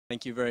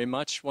Thank you very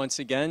much once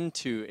again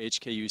to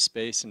HKU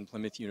Space and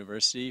Plymouth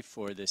University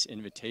for this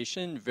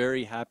invitation.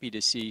 Very happy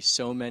to see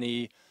so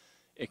many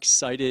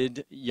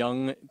excited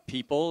young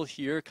people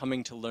here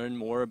coming to learn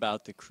more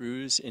about the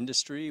cruise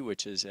industry,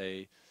 which is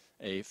a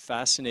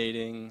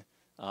fascinating,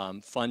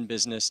 fun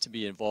business to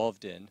be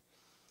involved in.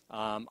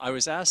 I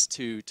was asked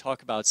to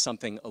talk about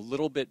something a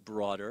little bit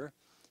broader.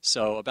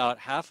 So about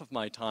half of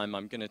my time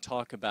I'm going to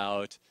talk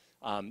about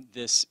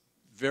this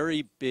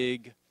very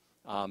big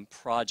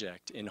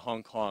project in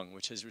Hong Kong,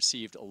 which has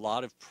received a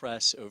lot of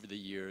press over the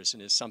years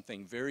and is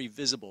something very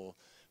visible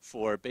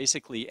for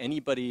basically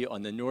anybody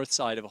on the north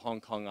side of Hong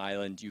Kong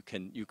Island. You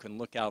can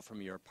look out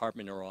from your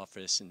apartment or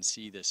office and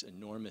see this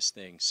enormous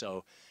thing.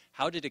 So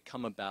how did it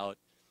come about?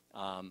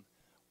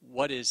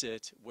 What is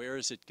it? Where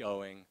is it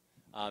going?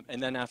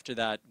 And then after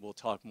that, we'll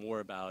talk more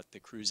about the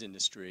cruise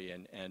industry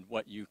and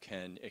what you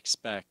can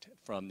expect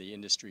from the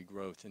industry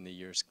growth in the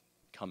years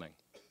coming.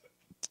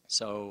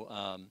 So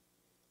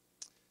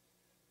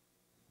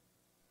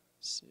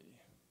let's see.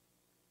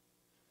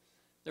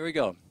 There we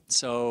go.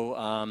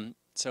 So,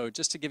 so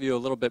just to give you a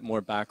little bit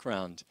more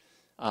background,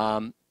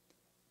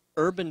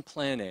 urban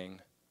planning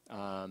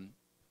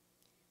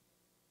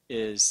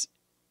is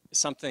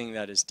something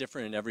that is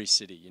different in every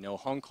city. You know,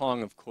 Hong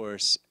Kong, of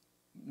course,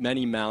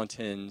 many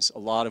mountains, a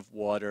lot of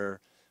water,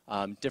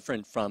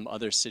 different from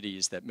other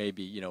cities that may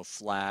be, you know,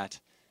 flat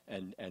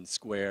and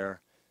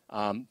square.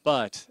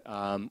 But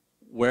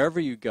wherever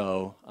you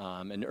go,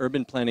 and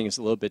urban planning is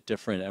a little bit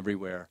different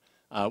everywhere.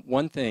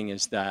 One thing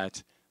is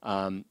that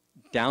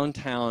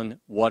downtown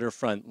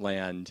waterfront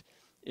land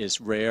is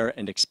rare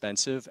and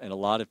expensive, and a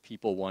lot of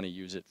people want to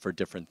use it for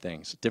different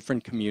things,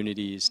 different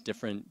communities,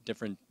 different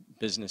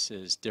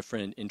businesses,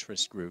 different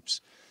interest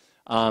groups.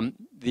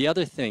 The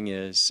other thing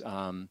is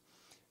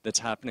that's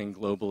happening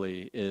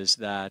globally is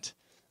that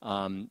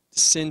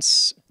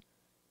since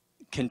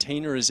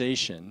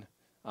containerization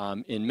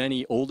in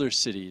many older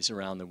cities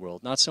around the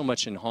world, not so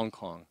much in Hong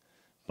Kong,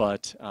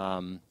 but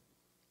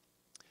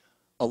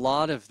a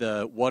lot of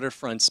the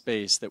waterfront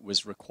space that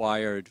was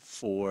required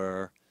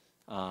for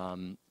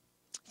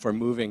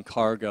moving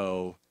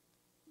cargo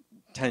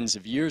tens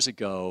of years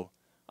ago,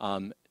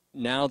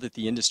 now that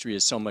the industry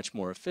is so much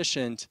more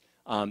efficient,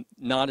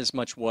 not as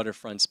much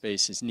waterfront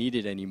space is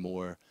needed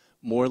anymore.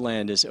 More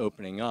land is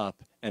opening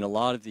up, and a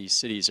lot of these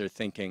cities are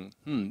thinking,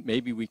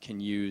 maybe we can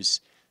use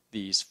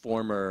these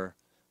former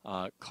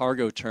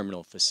cargo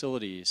terminal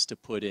facilities to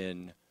put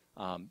in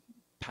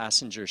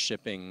passenger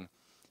shipping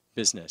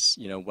business,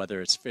 you know,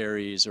 whether it's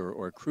ferries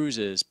or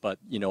cruises, but,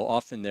 you know,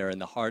 often they're in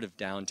the heart of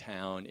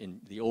downtown,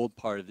 in the old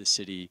part of the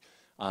city,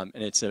 and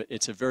it's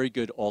a very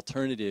good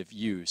alternative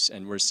use,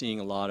 and we're seeing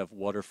a lot of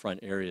waterfront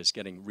areas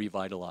getting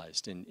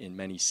revitalized in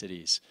many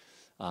cities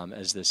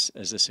as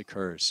this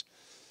occurs.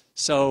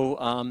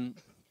 So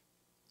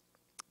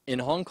in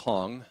Hong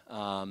Kong,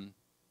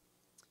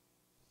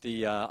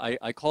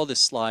 I call this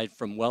slide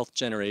From Wealth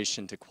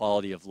Generation to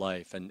Quality of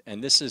Life,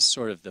 and this is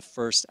sort of the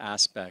first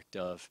aspect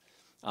of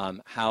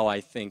how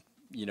I think,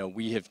 you know,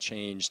 we have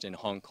changed in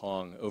Hong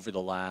Kong over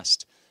the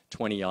last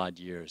 20-odd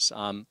years.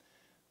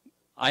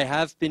 I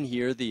have been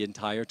here the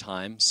entire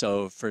time,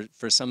 so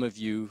for some of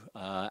you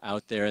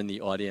out there in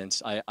the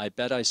audience, I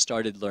bet I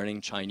started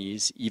learning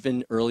Chinese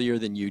even earlier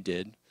than you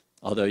did,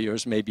 although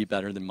yours may be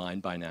better than mine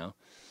by now.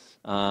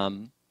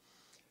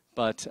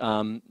 But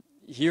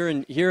here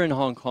in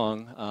Hong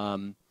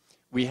Kong,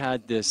 we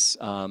had this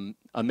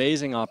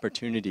amazing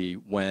opportunity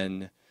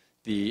when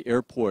the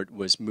airport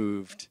was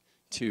moved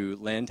to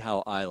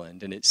Lantau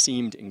Island, and it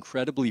seemed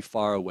incredibly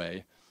far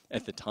away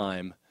at the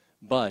time,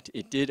 but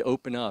it did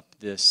open up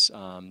this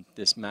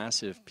this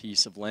massive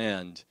piece of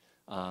land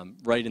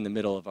right in the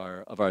middle of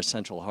our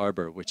central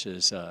harbor, which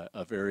is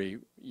a very,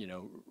 you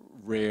know,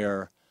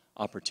 rare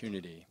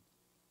opportunity.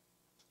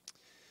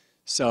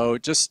 So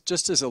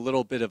just as a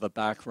little bit of a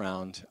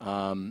background,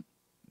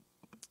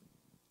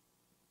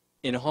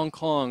 in Hong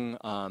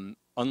Kong,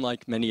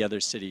 unlike many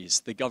other cities,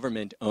 the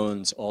government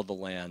owns all the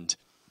land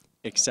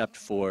except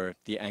for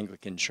the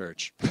Anglican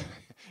Church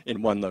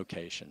in one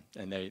location,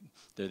 and they're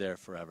there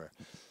forever.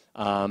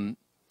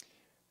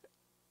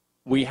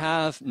 We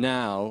have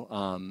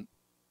now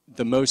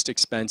the most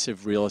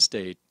expensive real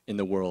estate in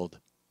the world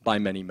by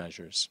many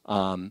measures.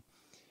 Land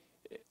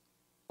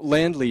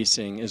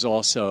leasing is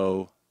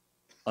also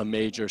a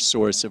major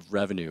source of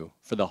revenue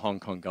for the Hong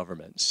Kong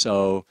government.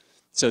 So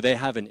they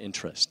have an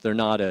interest. They're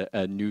not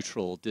a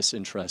neutral,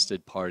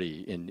 disinterested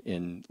party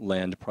in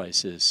land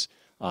prices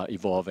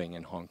evolving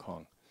in Hong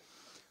Kong.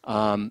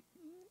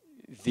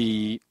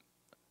 The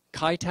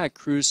Kai Tak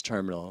Cruise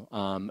Terminal,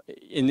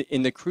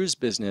 in the cruise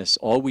business,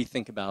 all we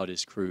think about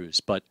is cruise.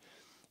 But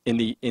in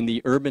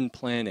the urban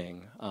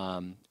planning,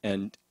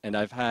 and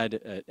I've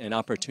had an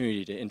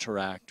opportunity to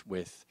interact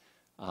with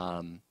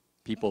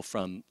people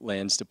from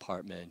Lands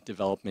Department,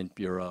 Development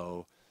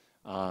Bureau.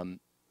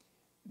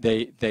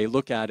 They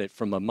look at it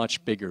from a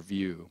much bigger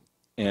view,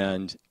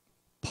 and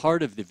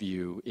part of the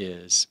view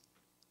is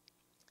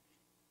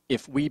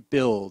if we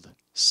build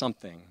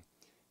something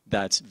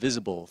that's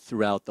visible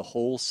throughout the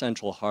whole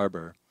central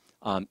harbor,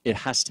 it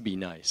has to be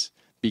nice,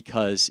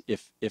 because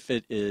if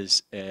it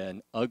is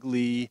an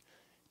ugly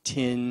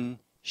tin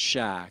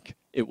shack,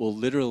 it will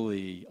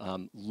literally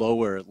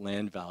lower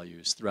land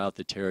values throughout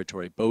the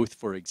territory, both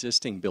for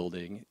existing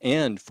building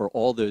and for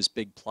all those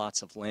big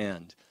plots of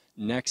land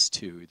next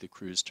to the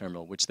cruise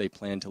terminal, which they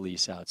plan to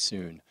lease out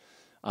soon.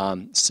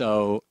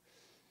 So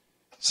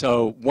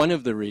one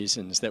of the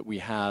reasons that we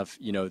have,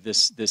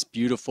 this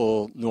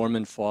beautiful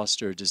Norman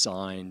Foster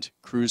designed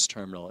cruise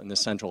terminal in the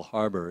Central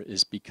Harbor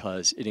is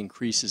because it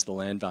increases the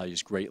land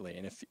values greatly.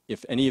 And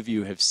if any of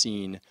you have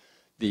seen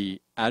the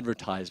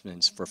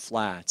advertisements for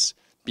flats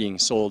being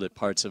sold at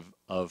parts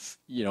of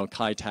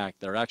Kai Tak,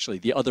 they're actually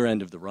the other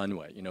end of the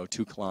runway,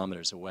 2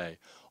 kilometers away.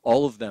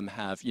 All of them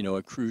have,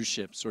 a cruise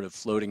ship sort of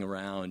floating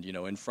around,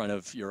 in front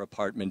of your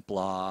apartment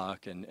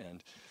block,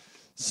 and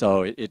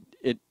so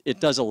it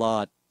does a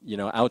lot,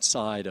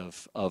 outside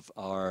of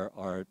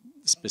our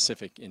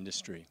specific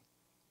industry.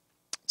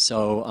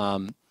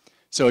 So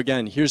so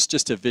again, here's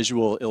just a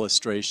visual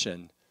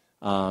illustration.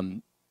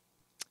 At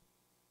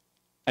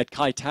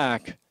Kai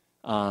Tak,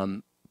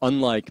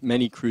 unlike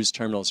many cruise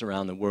terminals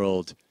around the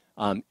world,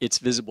 it's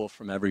visible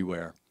from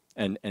everywhere,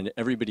 and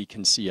everybody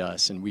can see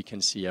us, and we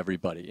can see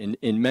everybody.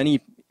 In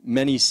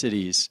many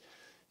cities,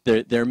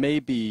 there may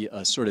be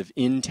a sort of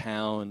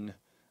in-town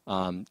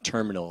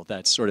terminal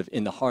that's sort of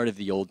in the heart of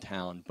the old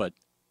town, but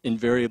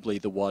invariably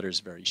the water's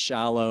very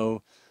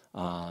shallow,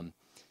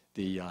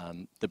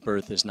 the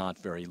berth is not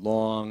very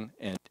long,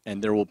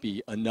 and there will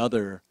be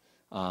another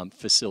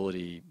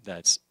facility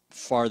that's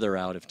farther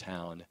out of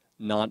town,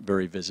 not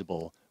very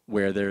visible,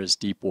 where there is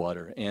deep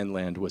water and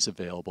land was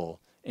available,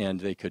 and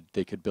they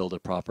could build a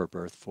proper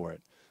berth for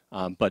it.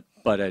 But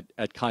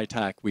at Kai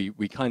Tak,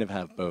 we kind of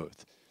have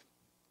both.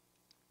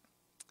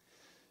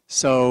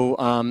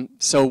 So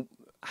so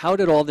how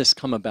did all this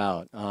come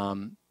about?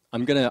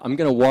 I'm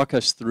gonna walk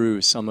us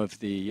through some of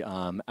the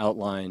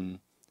outline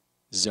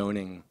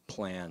zoning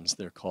plans,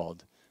 they're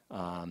called,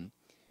 of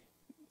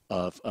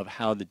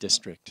how the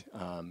district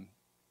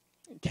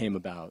came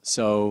about.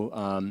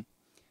 So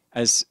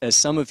as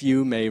some of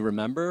you may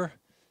remember,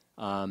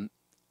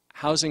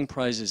 housing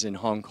prices in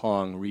Hong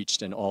Kong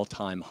reached an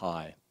all-time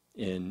high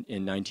in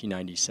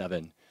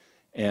 1997,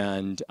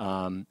 and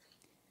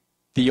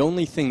the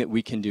only thing that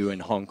we can do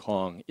in Hong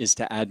Kong is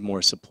to add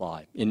more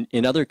supply.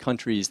 In other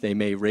countries, they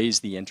may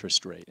raise the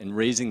interest rate, and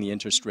raising the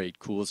interest rate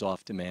cools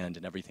off demand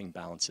and everything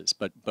balances.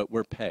 But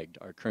we're pegged.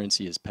 Our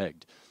currency is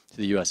pegged to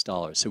the US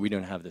dollar, so we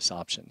don't have this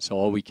option. So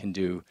all we can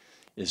do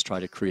is try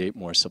to create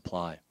more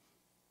supply.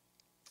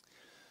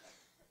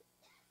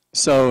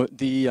 So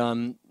the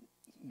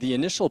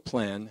initial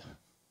plan,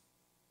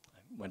 I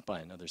went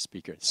by another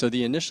speaker. So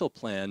the initial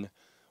plan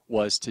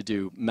was to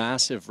do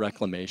massive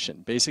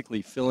reclamation,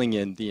 basically filling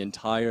in the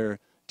entire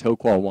To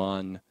Kwa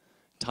Wan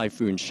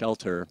typhoon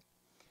shelter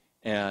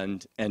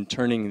and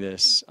turning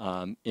this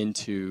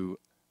into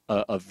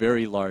a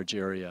very large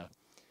area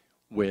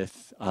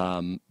with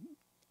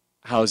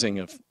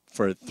housing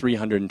for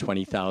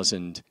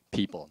 320,000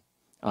 people.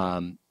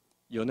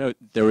 You'll note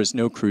there was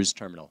no cruise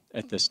terminal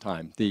at this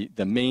time.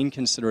 The main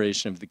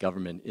consideration of the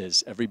government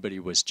is everybody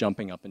was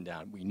jumping up and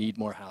down. We need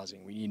more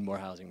housing, we need more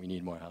housing, we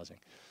need more housing.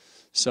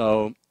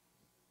 So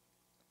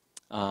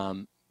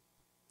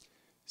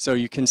so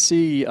you can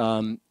see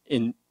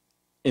in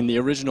the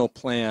original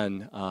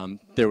plan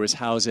there was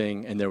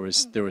housing and there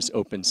was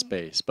open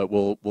space, but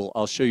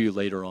I'll show you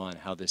later on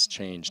how this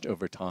changed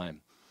over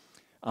time.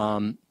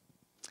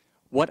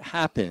 What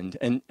happened,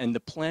 and the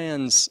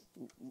plans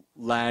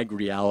lag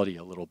reality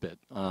a little bit,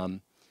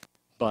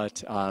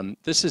 but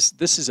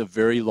this is a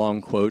very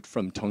long quote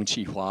from Tong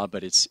Chi Hua,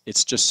 but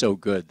it's just so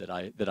good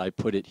that I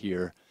put it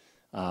here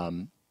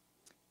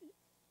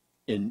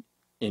in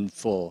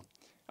full.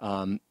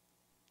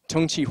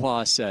 Tong Chi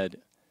Hua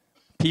said,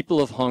 "People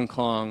of Hong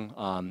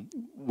Kong,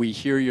 we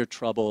hear your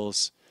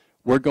troubles.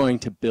 We're going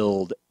to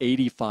build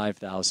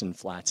 85,000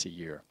 flats a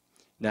year."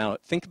 Now,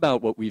 think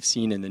about what we've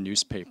seen in the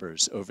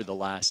newspapers over the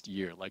last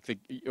year,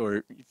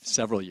 or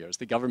several years.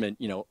 The government,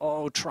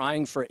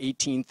 trying for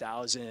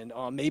 18,000.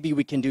 Oh, maybe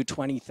we can do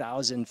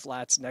 20,000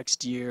 flats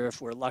next year if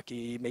we're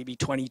lucky. Maybe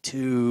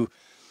 22.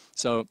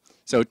 So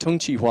Tong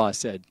Chi Hua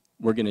said,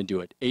 we're going to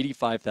do it,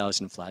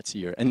 85,000 flats a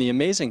year. And the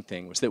amazing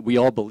thing was that we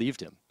all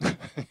believed him.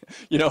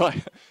 Now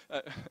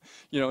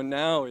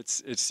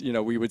it's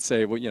we would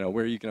say, well,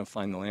 where are you going to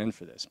find the land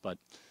for this? But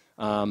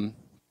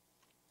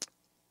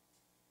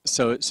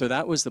so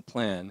that was the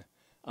plan.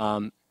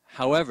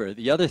 However,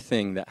 the other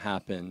thing that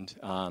happened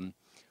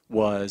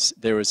was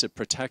there was a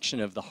protection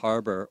of the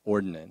harbor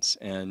ordinance,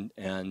 and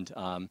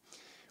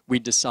we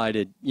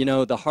decided,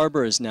 the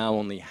harbor is now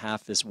only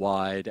half as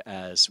wide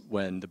as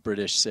when the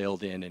British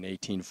sailed in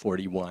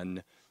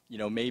 1841.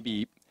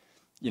 Maybe,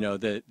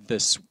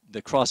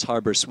 the cross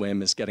harbor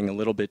swim is getting a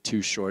little bit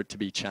too short to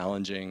be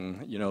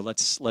challenging.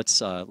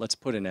 Let's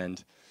put an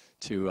end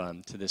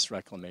to this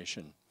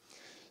reclamation.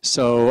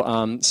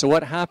 So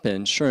what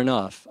happened? Sure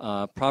enough,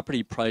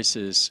 property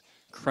prices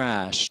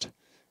crashed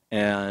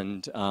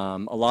And a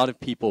lot of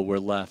people were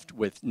left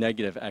with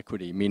negative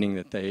equity, meaning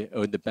that they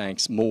owed the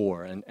banks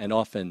more and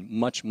often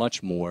much,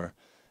 much more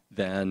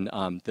than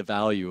the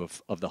value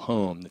of the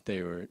home that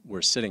they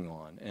were sitting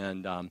on.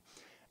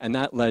 And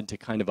that led to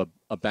kind of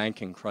a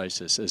banking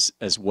crisis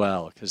as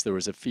well, because there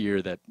was a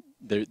fear that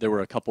there were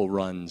a couple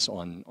runs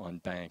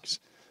on banks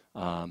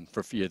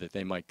for fear that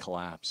they might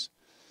collapse.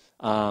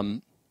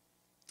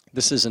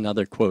 This is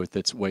another quote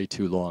that's way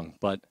too long,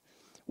 but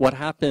what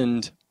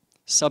happened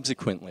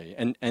subsequently,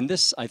 and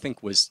this I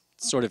think was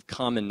sort of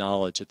common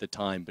knowledge at the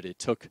time, but it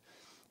took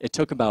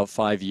about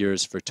 5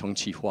 years for Tong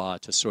Chi-hua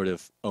to sort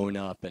of own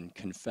up and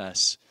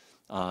confess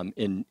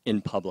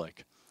in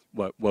public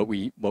what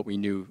we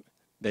knew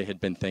they had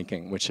been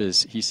thinking, which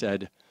is he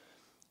said,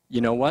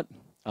 you know what,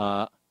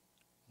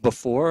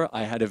 before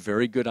I had a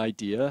very good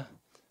idea,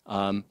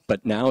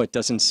 but now it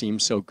doesn't seem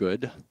so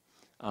good.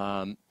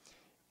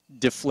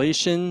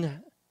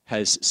 Deflation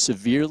has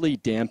severely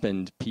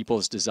dampened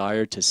people's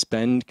desire to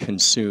spend,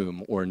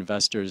 consume, or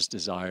investors'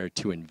 desire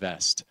to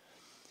invest.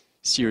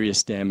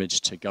 Serious damage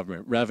to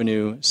government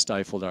revenue,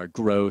 stifled our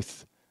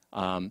growth.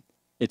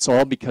 It's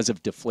all because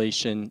of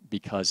deflation,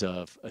 because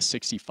of a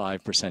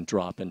 65%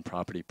 drop in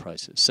property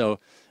prices. So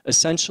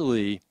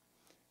essentially,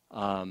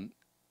 at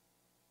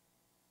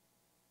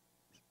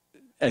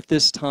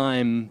this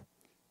time,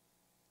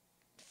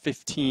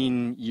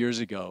 15 years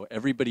ago,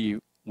 everybody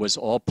was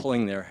all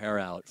pulling their hair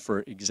out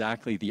for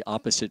exactly the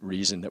opposite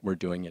reason that we're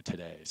doing it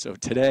today. So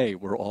today,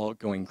 we're all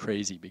going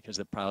crazy because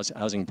the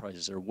housing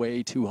prices are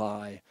way too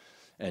high,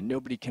 and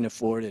nobody can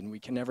afford it, and we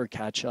can never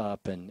catch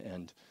up.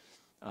 And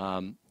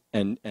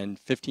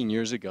 15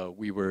 years ago,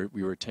 we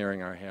were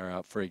tearing our hair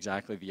out for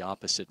exactly the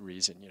opposite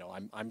reason. You know,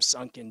 I'm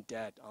sunk in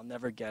debt. I'll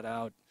never get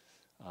out.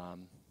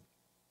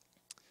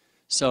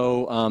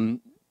 So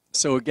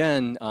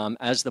again,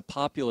 as the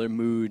popular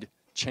mood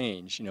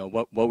changed, you know,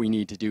 what we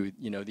need to do,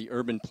 you know, the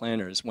urban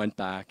planners went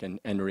back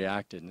and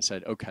reacted and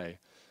said, okay,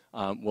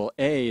 well,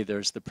 A,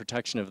 there's the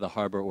protection of the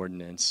harbor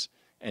ordinance,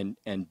 and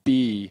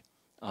B,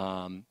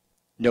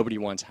 nobody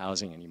wants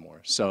housing anymore.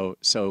 So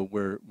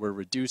we're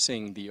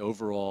reducing the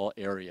overall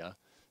area.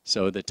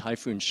 So the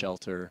typhoon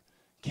shelter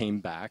came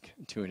back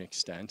to an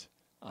extent,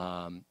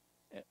 a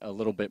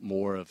little bit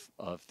more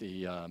of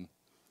the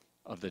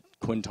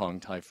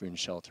Kwintong typhoon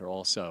shelter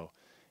also,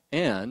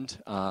 and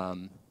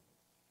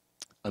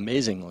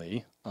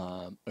amazingly,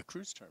 a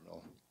cruise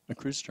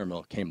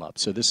terminal came up.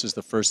 So this is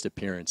the first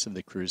appearance of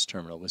the cruise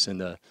terminal. It was in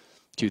the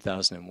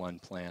 2001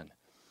 plan.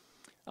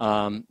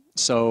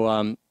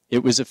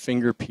 It was a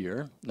finger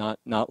pier,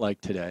 not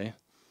like today,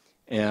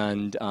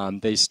 and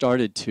they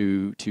started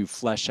to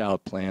flesh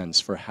out plans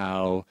for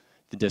how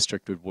the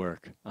district would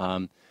work.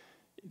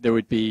 There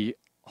would be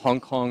Hong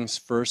Kong's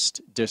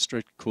first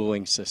district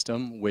cooling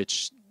system,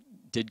 which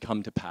did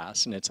come to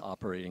pass, and it's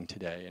operating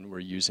today, and we're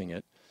using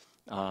it.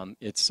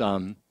 It's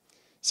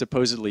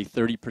supposedly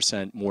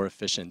 30% more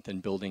efficient than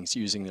buildings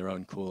using their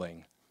own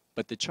cooling,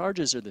 but the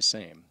charges are the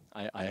same.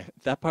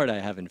 That part I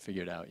haven't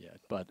figured out yet,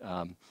 but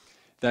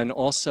then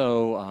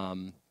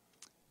also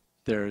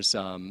there's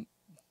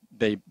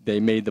they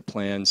made the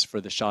plans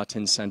for the Sha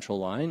Tin Central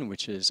Line,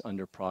 which is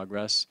under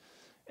progress,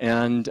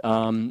 and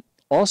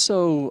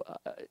also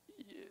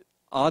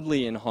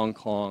oddly in Hong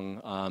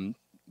Kong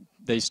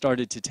they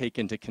started to take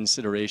into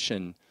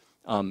consideration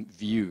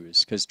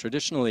views, because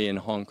traditionally in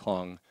Hong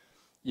Kong,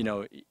 you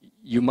know,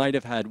 you might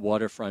have had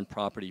waterfront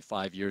property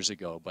 5 years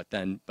ago, but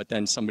then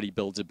somebody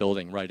builds a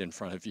building right in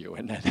front of you,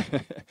 and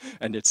then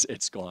and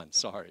it's gone.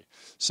 Sorry.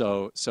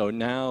 So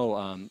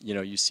now you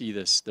know, you see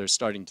this. They're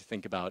starting to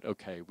think about,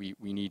 okay,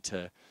 we need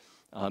to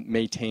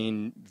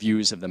maintain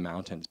views of the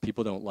mountains.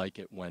 People don't like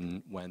it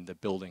when the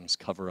buildings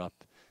cover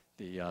up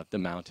the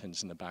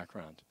mountains in the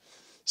background.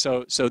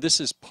 So this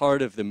is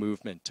part of the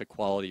movement to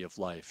quality of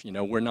life. You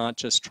know, we're not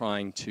just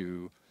trying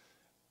to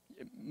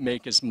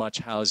make as much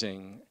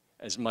housing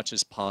as much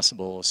as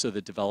possible so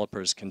the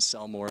developers can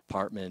sell more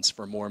apartments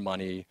for more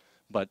money,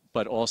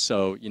 but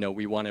also, you know,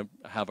 we want to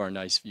have our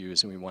nice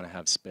views and we want to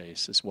have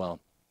space as well.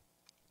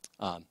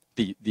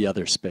 The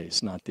other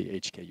space, not the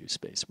HKU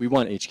space. We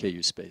want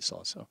HKU space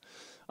also.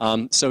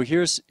 So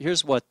here's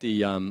what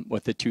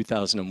the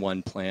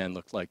 2001 plan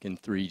looked like in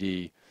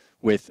 3D,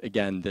 with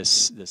again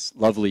this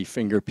lovely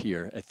finger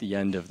pier at the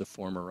end of the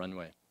former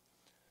runway.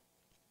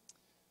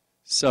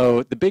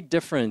 So the big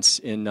difference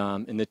in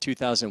the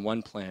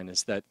 2001 plan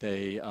is that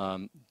the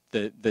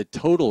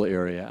total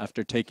area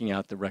after taking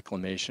out the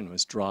reclamation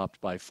was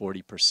dropped by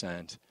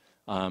 40%.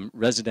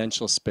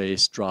 Residential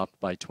space dropped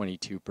by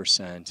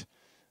 22%.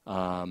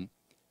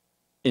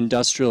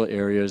 Industrial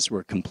areas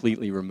were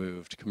completely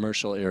removed.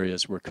 Commercial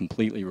areas were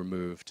completely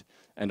removed,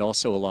 and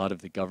also a lot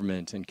of the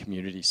government and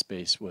community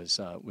space was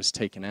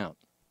taken out.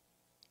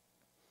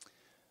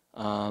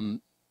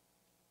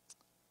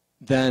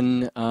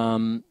 Then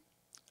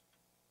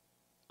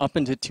up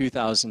into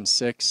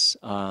 2006,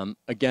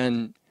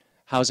 again,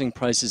 housing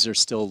prices are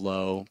still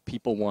low.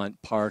 People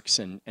want parks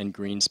and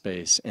green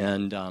space.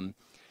 And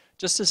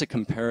just as a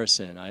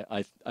comparison,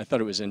 I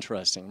thought it was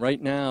interesting.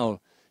 Right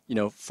now,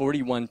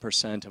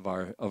 41%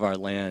 of our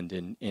land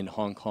in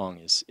Hong Kong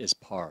is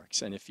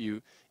parks. And if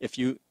you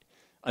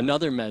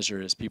another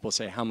measure is people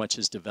say how much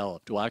is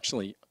developed. Well,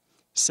 actually,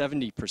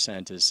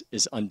 70%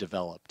 is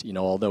undeveloped.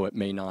 Although it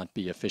may not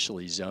be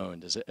officially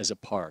zoned as a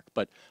park,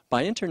 but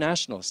by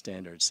international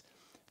standards,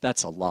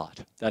 that's a lot.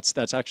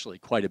 That's actually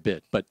quite a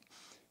bit. But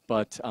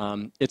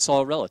it's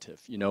all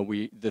relative.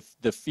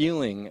 The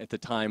feeling at the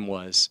time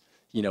was,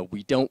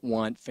 we don't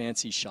want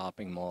fancy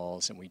shopping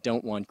malls and we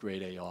don't want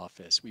grade A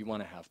office. We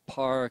want to have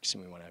parks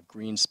and we want to have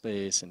green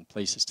space and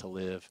places to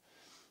live.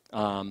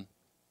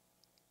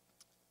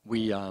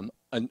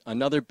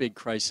 Another big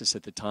crisis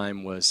at the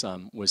time was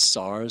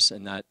SARS,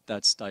 and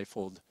that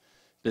stifled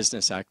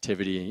business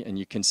activity, and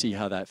you can see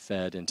how that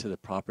fed into the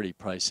property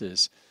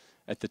prices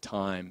at the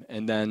time.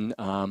 And then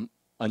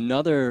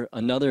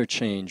another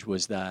change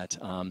was that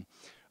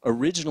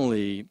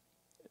originally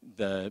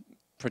the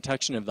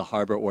protection of the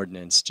harbor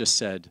ordinance just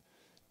said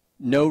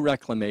no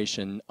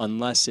reclamation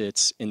unless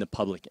it's in the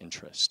public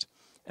interest.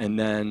 And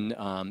then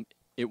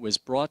it was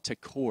brought to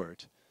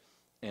court,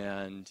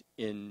 and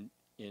in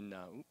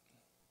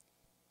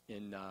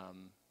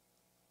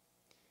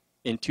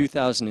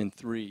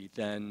 2003,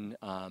 then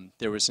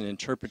there was an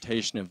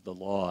interpretation of the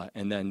law,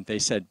 and then they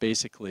said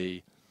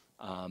basically,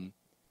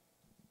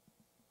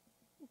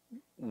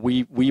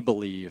 we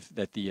believe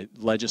that the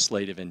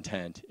legislative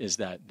intent is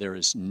that there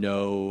is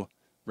no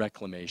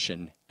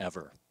reclamation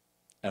ever.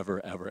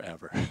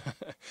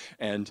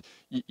 And,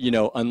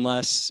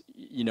 unless,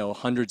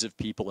 hundreds of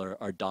people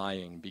are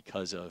dying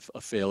because of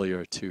a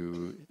failure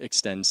to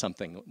extend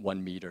something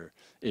 1 meter,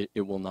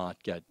 it will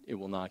not get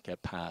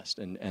passed.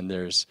 And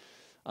there's,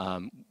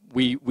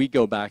 we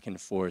go back and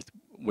forth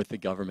with the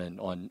government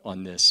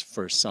on this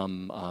for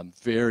some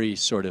very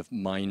sort of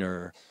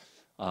minor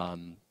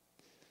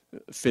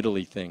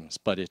fiddly things,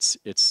 but it's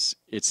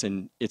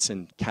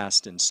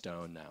cast in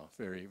stone now.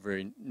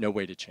 Very no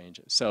way to change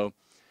it. So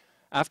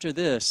after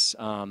this,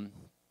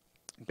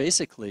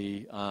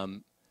 basically,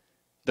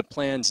 the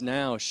plans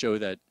now show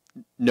that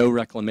no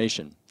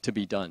reclamation to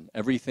be done.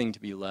 Everything to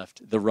be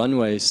left. The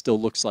runway still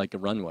looks like a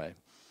runway.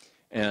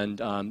 And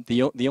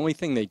the only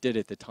thing they did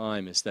at the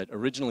time is that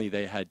originally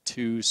they had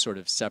two sort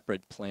of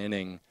separate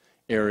planning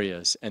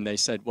areas, and they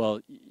said, well,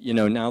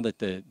 now that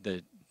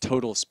the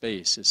total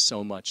space is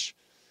so much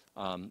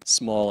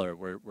smaller,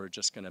 we're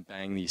just going to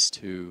bang these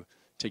two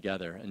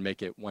together and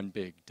make it one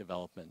big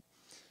development.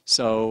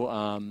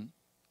 So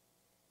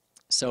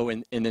so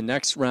in the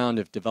next round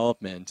of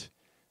development,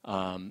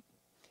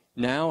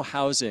 now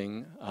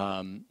housing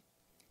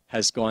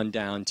has gone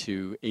down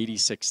to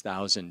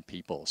 86,000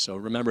 people. So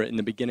remember, in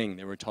the beginning,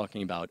 they were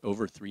talking about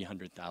over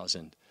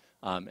 300,000,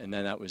 and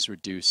then that was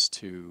reduced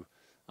to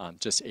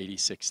just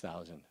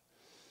 86,000.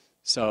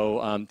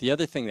 So the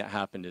other thing that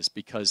happened is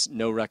because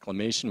no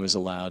reclamation was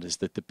allowed is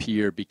that the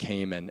pier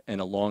became an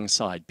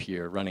alongside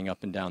pier running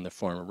up and down the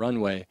former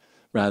runway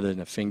rather than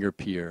a finger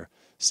pier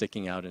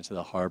sticking out into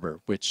the harbor,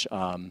 which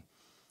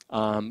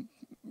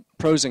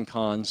pros and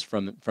cons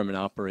from an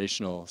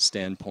operational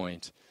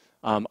standpoint.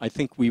 I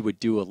think we would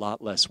do a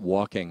lot less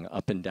walking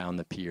up and down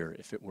the pier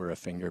if it were a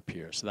finger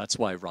pier. So that's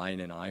why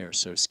Ryan and I are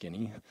so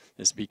skinny,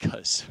 is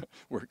because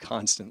we're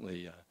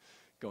constantly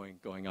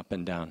going up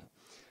and down.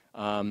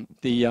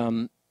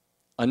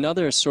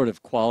 Another sort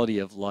of quality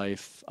of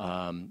life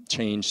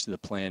change to the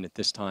plan at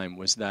this time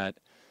was that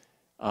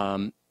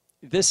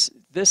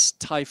this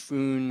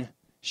typhoon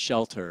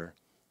shelter,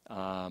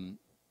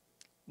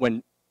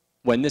 when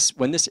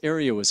this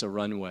area was a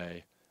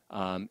runway,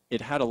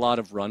 it had a lot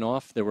of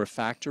runoff. There were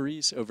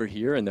factories over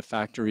here, and the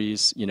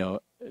factories,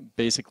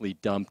 basically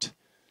dumped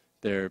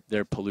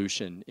their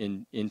pollution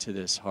into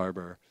this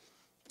harbor,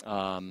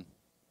 and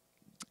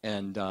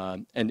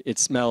it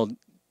smelled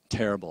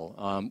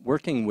terrible.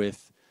 Working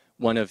with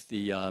one of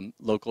the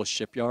local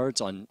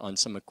shipyards on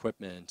some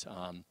equipment,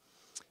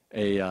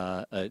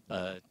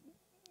 a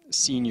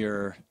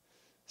senior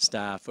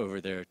staff over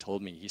there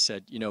told me, he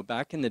said,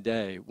 back in the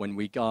day when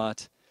we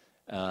got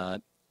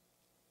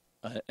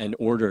an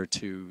order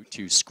to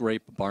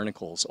scrape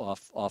barnacles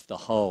off the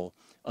hull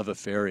of a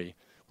ferry,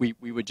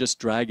 we would just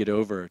drag it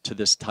over to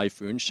this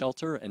typhoon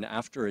shelter, and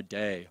after a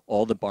day,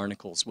 all the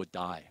barnacles would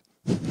die.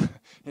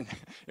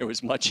 It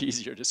was much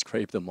easier to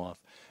scrape them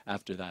off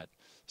after that.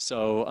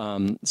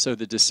 So so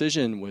the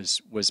decision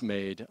was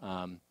made,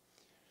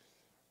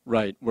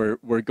 right,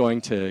 we're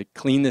going to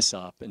clean this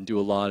up and do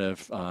a lot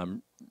of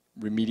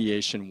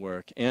remediation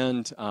work,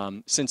 and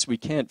since we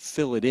can't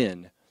fill it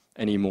in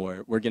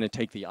anymore, we're going to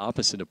take the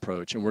opposite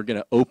approach, and we're going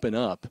to open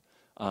up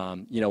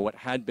what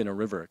had been a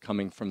river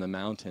coming from the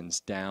mountains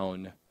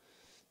down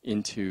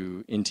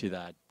into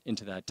that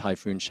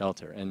typhoon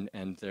shelter,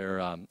 and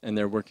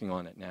they're working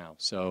on it now.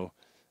 So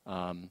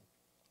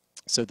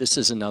so this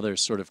is another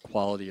sort of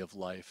quality of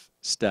life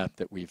step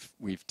that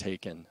we've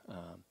taken,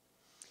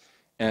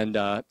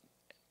 and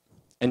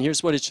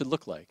here's what it should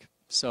look like.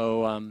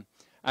 So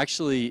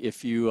actually,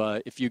 if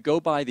you go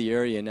by the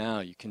area now,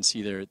 you can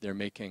see they're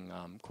making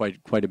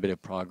quite a bit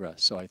of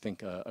progress. So I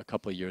think a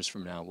couple of years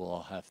from now, we'll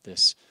all have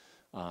this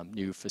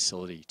new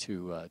facility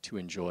to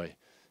enjoy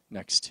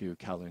next to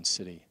Kowloon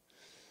City.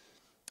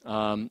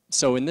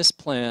 So in this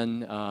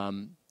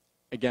plan,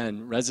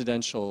 again,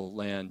 residential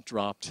land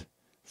dropped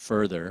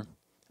further.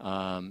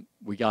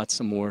 We got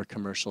some more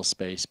commercial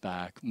space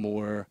back,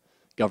 more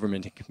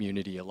government and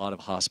community. A lot of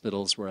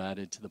hospitals were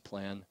added to the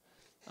plan.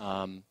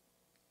 And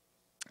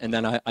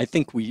then I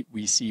think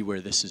we see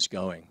where this is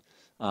going.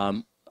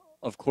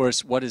 Of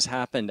course, what has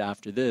happened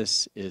after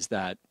this is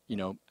that, you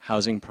know,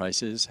 housing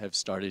prices have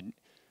started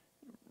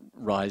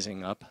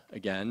rising up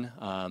again.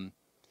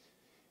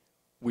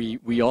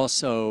 We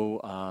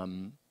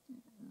also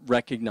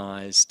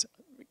recognized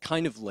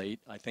kind of late,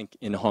 I think,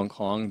 in Hong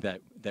Kong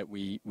that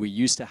we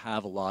used to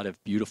have a lot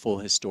of beautiful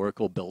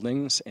historical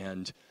buildings.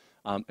 And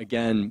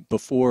again,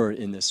 before,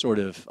 in this sort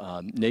of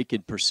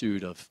naked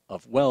pursuit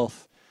of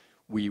wealth,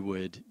 we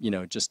would, you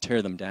know, just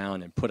tear them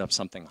down and put up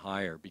something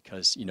higher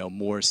because, you know,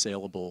 more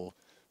saleable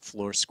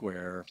floor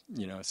square,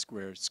 you know,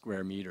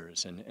 square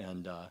meters,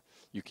 and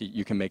you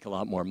can make a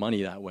lot more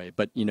money that way.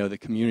 But, you know, the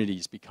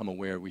communities become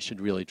aware we should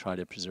really try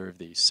to preserve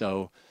these.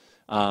 So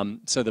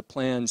so the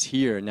plans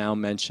here now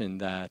mention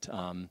that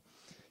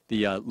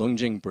the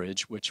Longjing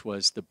Bridge, which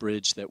was the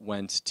bridge that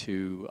went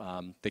to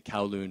the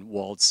Kowloon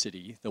walled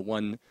city, the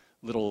one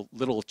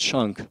little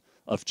chunk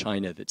of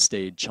China that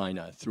stayed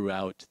China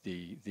throughout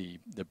the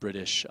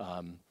British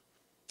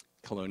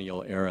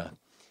colonial era,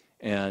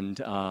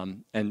 and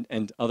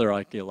other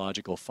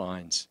archaeological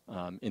finds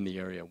in the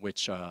area,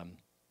 which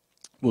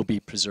will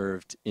be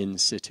preserved in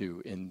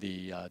situ in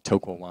the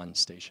Tokwa Wan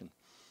station.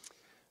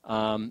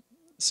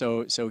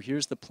 So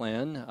here's the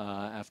plan.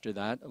 After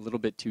that, a little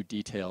bit too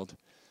detailed,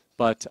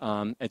 but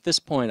at this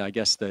point, I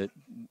guess the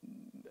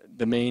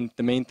main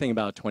thing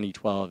about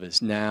 2012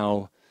 is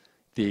now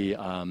the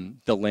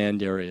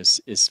land area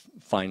is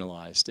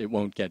finalized. It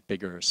won't get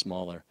bigger or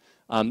smaller.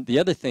 The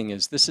other thing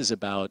is this is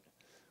about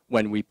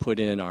when we put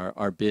in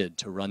our bid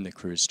to run the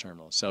cruise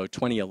terminal. So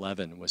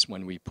 2011 was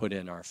when we put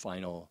in our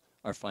final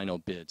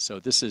bid.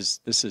 So this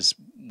is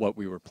what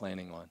we were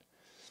planning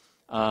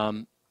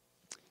on.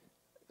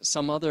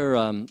 Some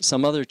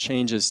other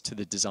changes to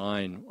the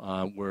design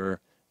were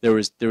there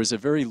was a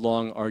very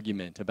long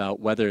argument about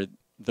whether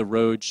the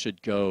road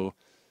should go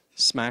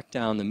smack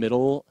down the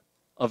middle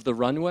of the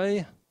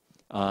runway,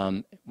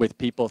 with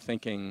people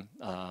thinking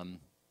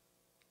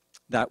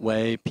that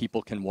way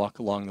people can walk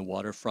along the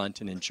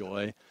waterfront and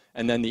enjoy.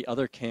 And then the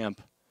other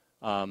camp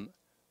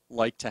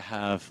like to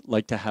have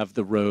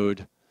the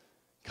road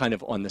kind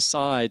of on the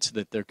side so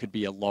that there could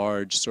be a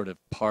large sort of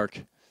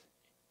park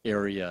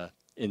area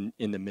in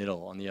the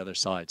middle on the other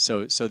side.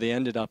 So they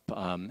ended up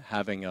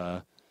having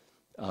a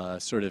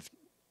sort of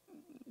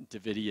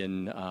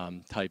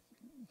Davidian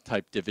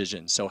type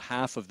division. So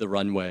half of the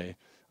runway,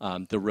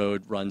 the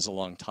road runs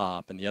along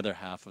top, and the other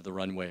half of the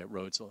runway it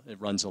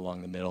runs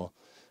along the middle,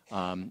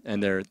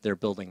 and they're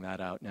building that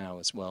out now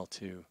as well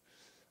too.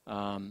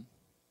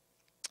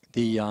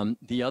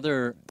 The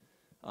other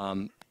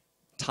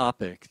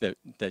topic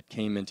that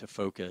came into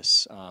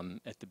focus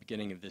at the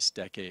beginning of this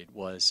decade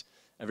was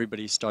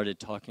everybody started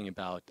talking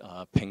about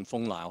Ping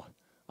Fong Lao.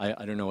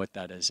 I don't know what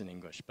that is in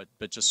English,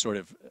 but just sort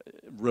of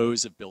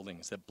rows of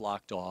buildings that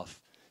blocked off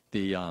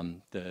the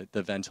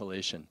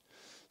ventilation.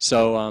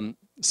 So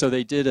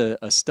they did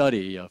a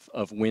study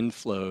of wind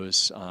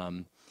flows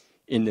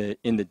in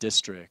the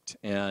district,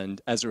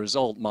 and as a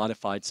result,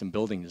 modified some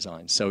building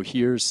designs. So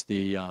here's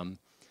the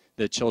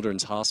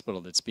Children's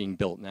Hospital that's being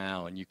built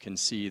now, and you can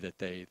see that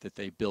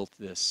they built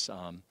this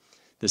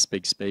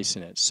big space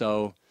in it.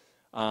 So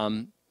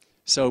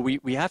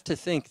we have to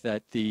think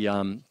that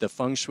the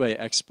feng shui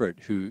expert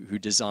who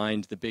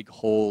designed the big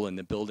hole in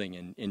the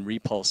building in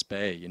Repulse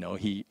Bay, you know,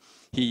 he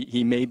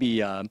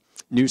maybe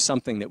knew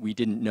something that we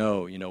didn't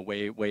know, you know,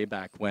 way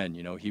back when.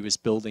 You know, he was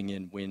building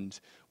in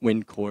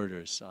wind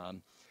corridors.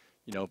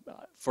 You know,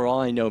 for all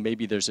I know,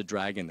 maybe there's a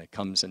dragon that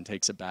comes and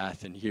takes a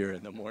bath in here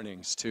in the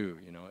mornings too.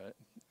 You know.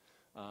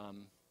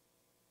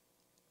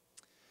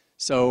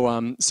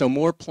 So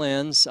more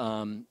plans.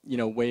 You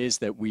know, ways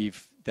that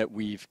we've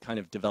kind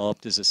of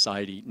developed as a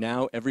society.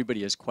 Now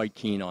everybody is quite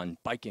keen on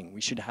biking. We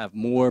should have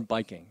more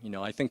biking. You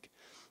know, I think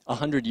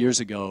 100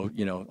 years ago,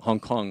 you know, Hong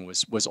Kong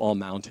was all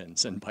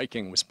mountains, and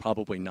biking was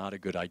probably not a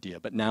good idea.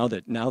 But now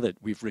that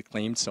we've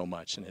reclaimed so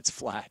much and it's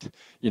flat,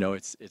 you know,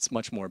 it's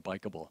much more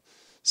bikeable.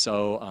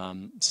 So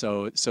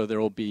there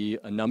will be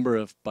a number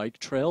of bike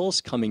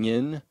trails coming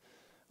in,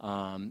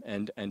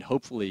 and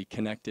hopefully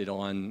connected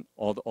on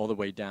all the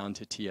way down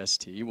to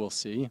TST. We'll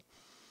see.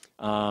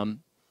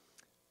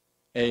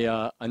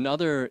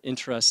 Another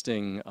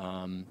interesting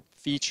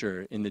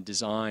feature in the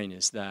design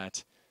is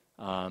that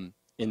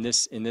in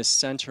this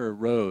center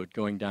road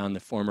going down the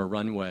former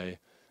runway,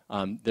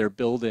 they're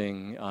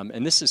building,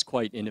 and this is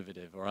quite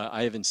innovative, or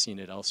I haven't seen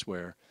it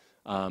elsewhere,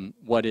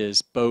 what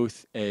is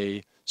both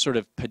a sort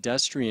of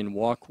pedestrian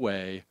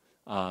walkway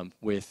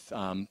with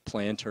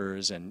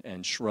planters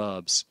and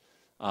shrubs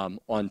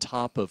on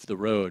top of the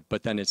road,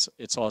 but then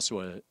it's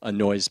also a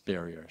noise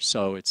barrier.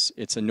 So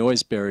it's a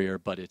noise barrier,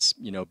 but it's,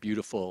 you know,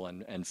 beautiful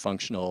and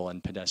functional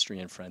and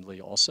pedestrian friendly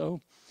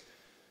also.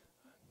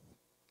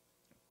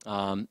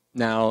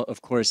 Now,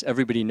 of course,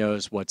 everybody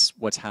knows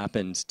what's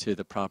happened to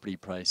the property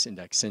price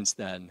index since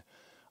then.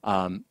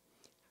 Um,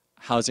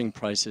 Housing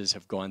prices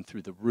have gone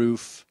through the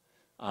roof.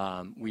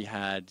 We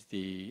had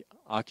the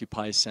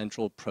Occupy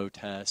Central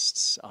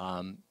protests.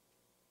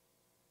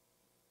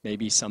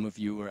 Maybe some of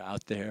you were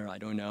out there, I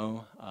don't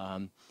know.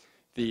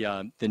 The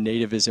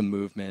nativism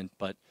movement.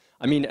 But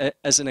I mean,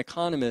 as an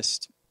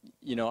economist,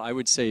 you know, I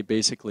would say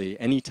basically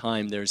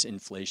anytime there's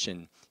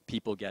inflation,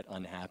 people get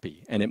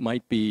unhappy. And it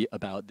might be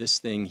about this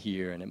thing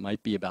here, and it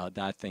might be about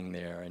that thing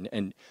there.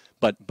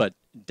 But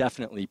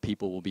definitely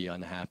people will be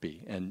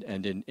unhappy. And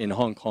in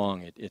Hong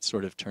Kong, it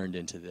sort of turned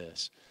into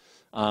this.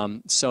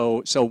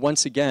 So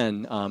once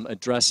again,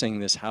 addressing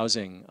this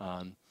housing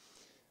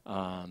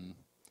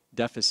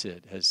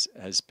deficit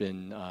has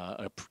been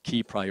a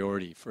key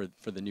priority for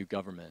the new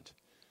government.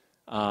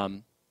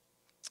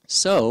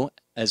 So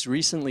as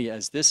recently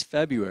as this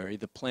February,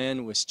 the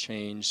plan was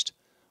changed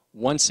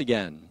once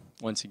again.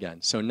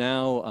 So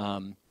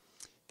now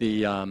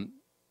the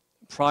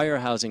prior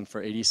housing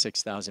for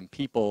 86,000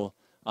 people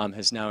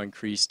has now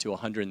increased to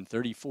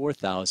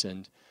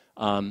 134,000.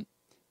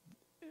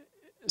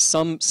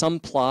 Some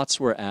plots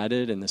were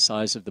added and the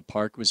size of the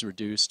park was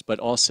reduced, but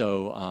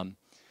also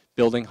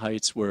building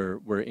heights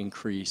were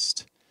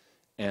increased,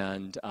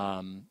 and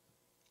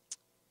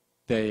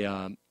they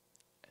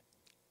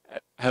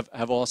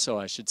have also,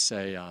 I should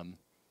say,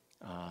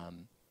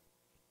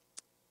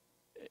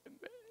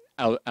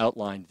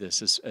 outlined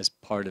this as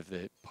part of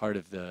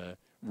the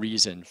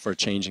reason for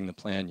changing the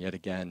plan yet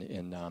again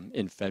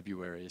in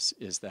February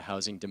is the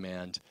housing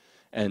demand,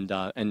 and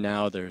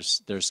now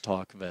there's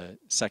talk of a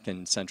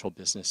second central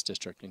business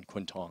district in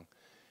Kwun Tong,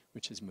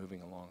 which is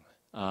moving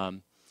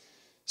along.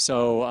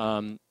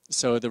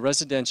 So the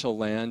residential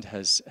land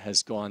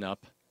has gone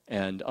up,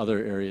 and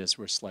other areas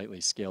were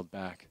slightly scaled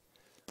back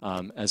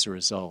as a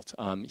result.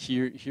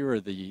 Here are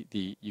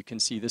you can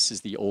see this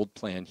is the old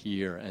plan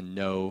here, and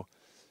no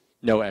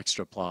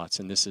extra plots,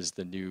 and this is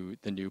the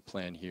new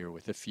plan here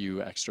with a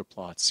few extra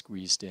plots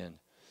squeezed in.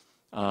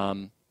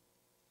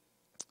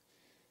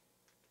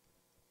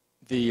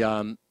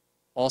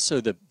 Also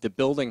the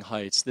building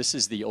heights. This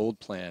is the old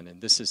plan,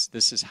 and this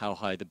is how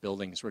high the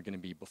buildings were going to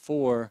be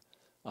before.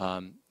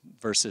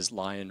 Versus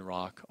Lion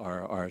Rock,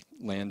 our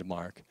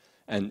landmark.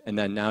 And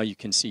then now you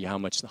can see how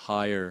much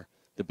higher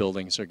the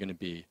buildings are going to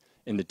be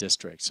in the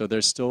district. So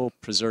they're still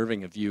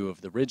preserving a view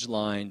of the ridge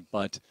line,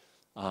 but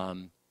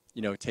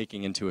you know,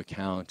 taking into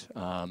account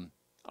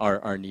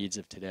our needs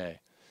of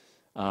today.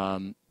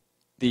 Looking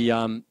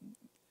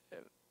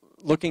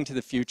to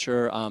the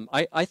future,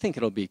 I think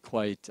it'll be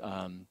quite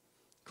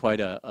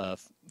a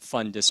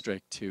fun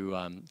district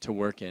to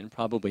work in,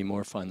 probably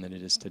more fun than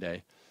it is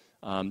today.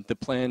 The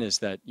plan is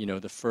that, you know,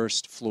 the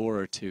first floor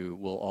or two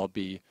will all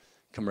be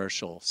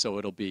commercial, so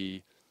it'll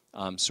be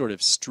sort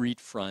of street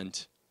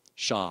front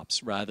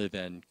shops rather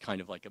than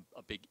kind of like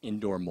a big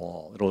indoor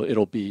mall.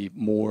 It'll be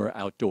more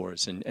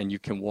outdoors, and you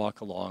can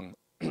walk along.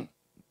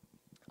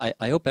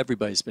 I hope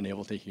everybody's been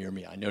able to hear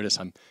me. I notice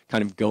I'm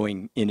kind of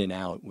going in and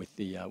out with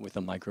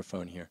the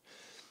microphone here.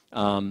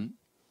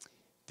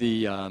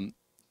 The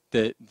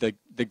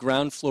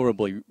ground floor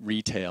will be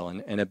retail,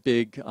 and a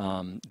big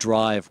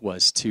drive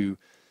was to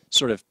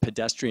sort of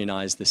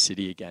pedestrianize the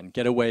city again,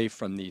 get away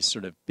from these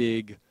sort of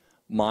big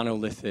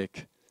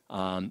monolithic,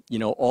 you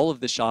know, all of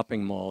the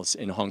shopping malls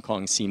in Hong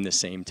Kong seem the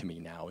same to me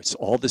now. It's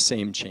all the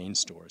same chain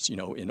stores, you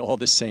know, in all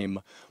the same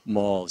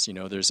malls. You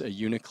know, there's a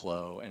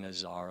Uniqlo and a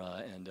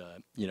Zara, and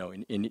you know,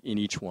 in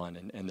each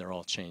one, and they're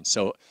all chains.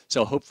 So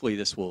hopefully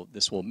this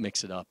will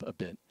mix it up a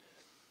bit.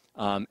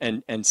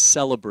 And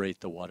celebrate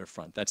the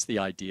waterfront. That's the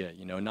idea,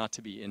 you know, not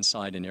to be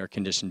inside an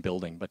air-conditioned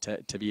building, but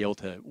to be able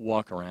to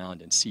walk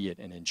around and see it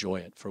and enjoy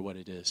it for what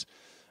it is.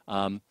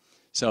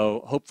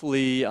 So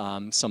hopefully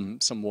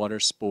some water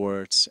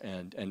sports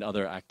and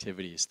other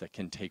activities that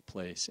can take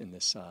place in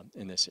this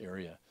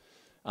area.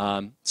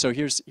 So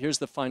here's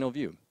the final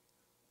view.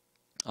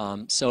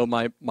 So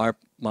my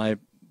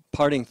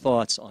parting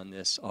thoughts on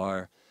this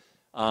are.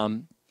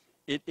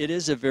 It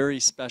is a very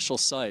special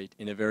site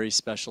in a very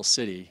special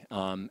city,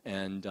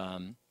 and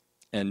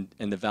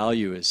the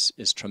value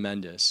is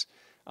tremendous.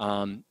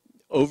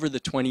 Over the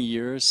 20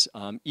 years,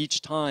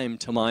 each time,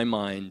 to my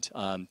mind,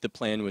 the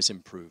plan was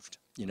improved.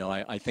 You know,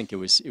 I think it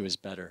was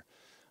better.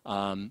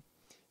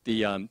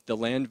 The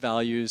land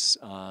values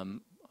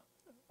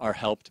are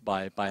helped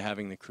by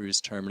having the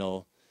cruise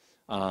terminal.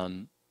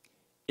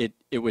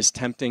 It was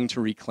tempting to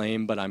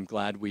reclaim, but I'm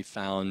glad we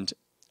found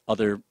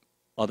other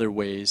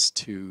ways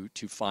to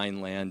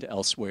find land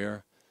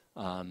elsewhere,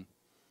 and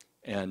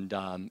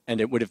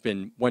it would have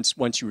been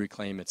once you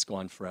reclaim, it's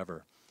gone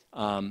forever.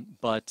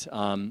 But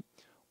on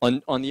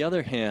the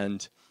other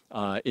hand,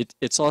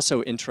 it's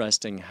also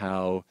interesting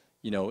how,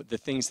 you know, the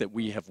things that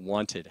we have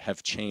wanted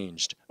have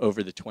changed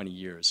over the 20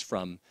 years.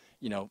 From,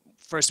 you know,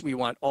 first we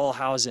want all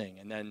housing,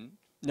 and then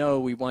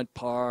no, we want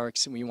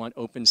parks and we want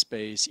open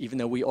space, even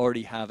though we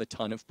already have a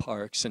ton of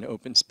parks and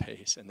open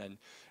space. And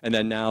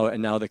then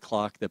now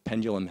the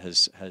pendulum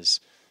has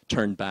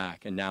turned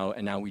back, and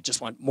now we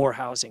just want more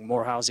housing,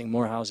 more housing,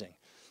 more housing.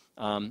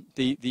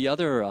 The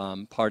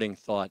other parting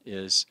thought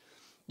is,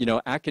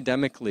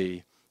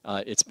 academically,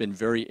 it's been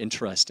very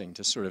interesting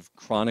to sort of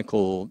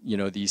chronicle,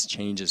 these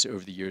changes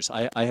over the years.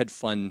 I had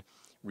fun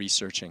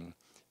researching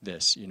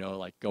this,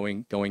 like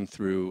going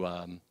through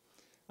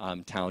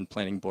town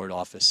planning board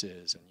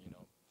offices and,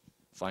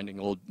 finding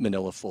old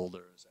manila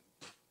folders and,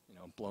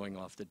 blowing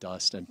off the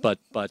dust. And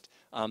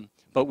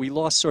but we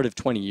lost sort of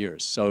 20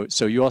 years.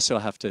 So you also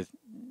have to,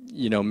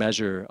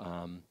 measure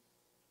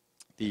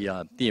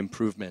the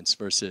improvements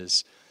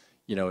versus,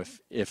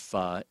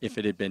 if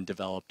it had been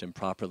developed and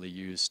properly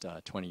used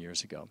 20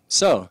 years ago.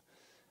 So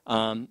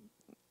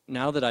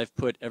now that I've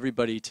put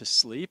everybody to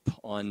sleep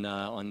on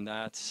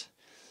that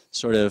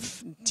sort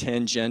of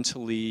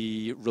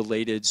tangentially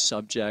related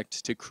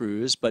subject to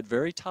cruise, but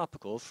very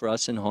topical for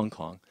us in Hong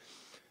Kong,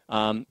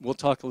 we'll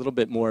talk a little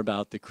bit more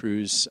about the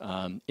cruise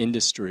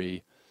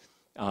industry,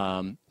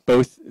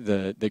 both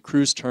the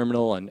cruise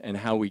terminal and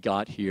how we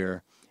got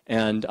here,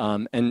 and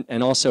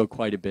also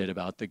quite a bit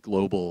about the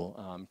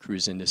global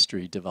cruise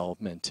industry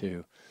development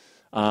too.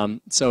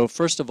 So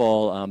first of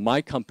all,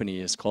 my company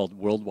is called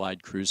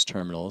Worldwide Cruise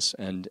Terminals,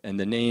 and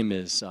the name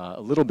is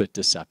a little bit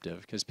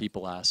deceptive because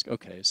people ask,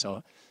 okay,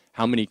 so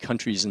how many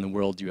countries in the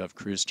world do you have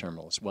cruise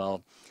terminals?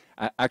 Well,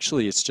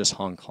 actually it's just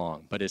Hong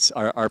Kong, but it's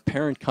our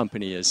parent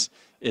company is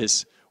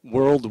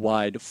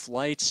Worldwide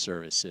Flight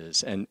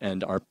Services,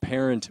 and our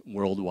parent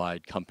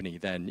worldwide company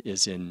then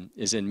is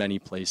in many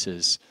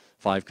places,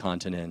 5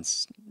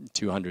 continents,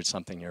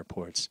 200-something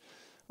airports.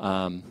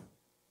 And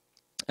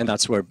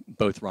that's where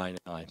both Ryan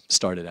and I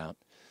started out.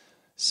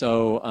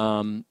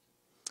 So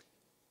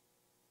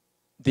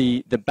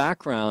the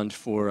background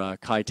for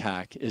Kai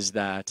Tak is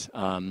that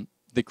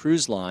the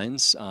cruise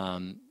lines,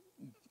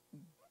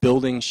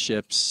 building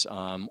ships,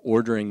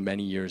 ordering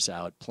many years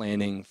out,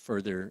 planning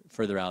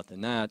further out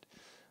than that,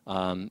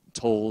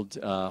 told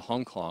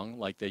Hong Kong,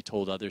 like they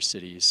told other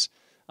cities,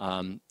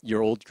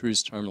 your old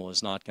cruise terminal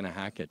is not going to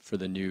hack it for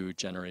the new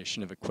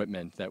generation of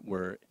equipment that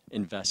we're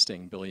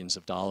investing billions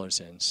of dollars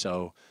in.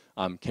 So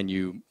can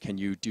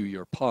you do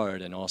your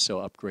part and also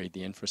upgrade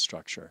the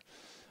infrastructure?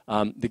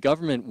 The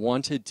government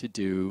wanted to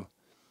do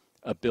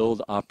a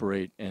build,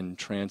 operate, and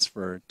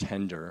transfer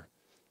tender,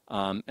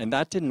 and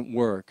that didn't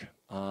work,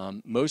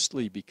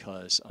 mostly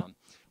because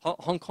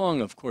Hong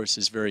Kong, of course,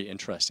 is very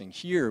interesting.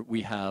 Here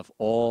we have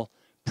all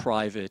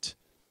private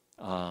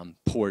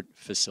port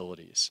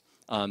facilities.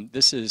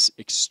 This is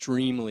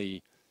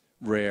extremely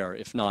rare,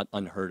 if not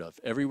unheard of.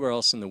 Everywhere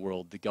else in the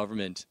world, the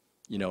government,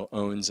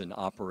 owns and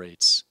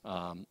operates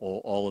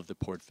all of the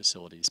port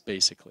facilities.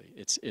 Basically,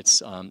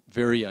 it's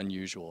very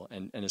unusual,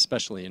 and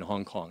especially in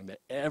Hong Kong, that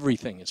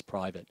everything is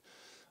private.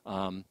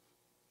 And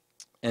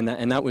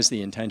that was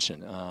the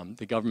intention.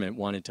 The government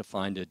wanted to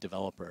find a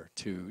developer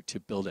to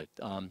build it.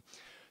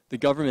 The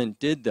government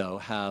did, though,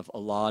 have a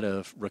lot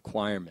of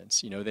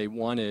requirements. They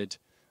wanted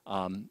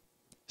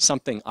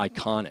something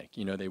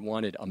iconic. They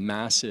wanted a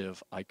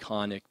massive,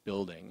 iconic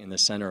building in the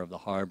center of the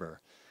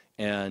harbor.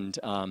 And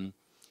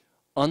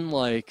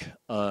unlike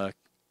a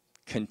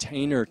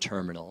container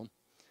terminal,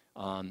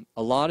 a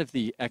lot of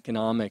the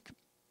economic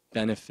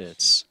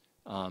benefits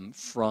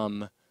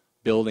from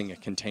building a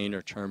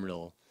container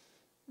terminal,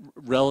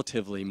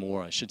 relatively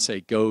more, I should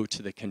say, go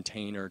to the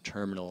container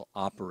terminal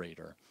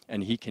operator,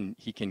 and he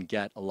can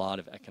get a lot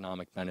of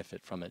economic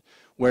benefit from it.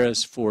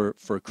 Whereas for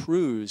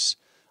cruise,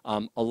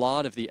 a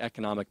lot of the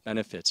economic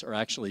benefits are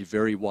actually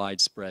very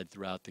widespread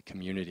throughout the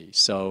community.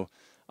 So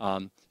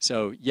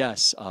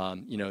yes,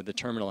 the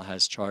terminal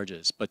has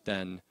charges, but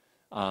then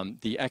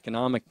the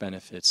economic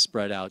benefits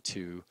spread out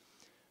to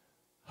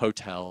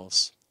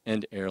hotels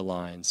and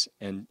airlines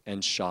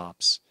and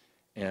shops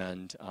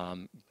and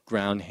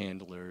ground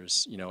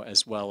handlers,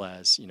 as well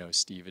as,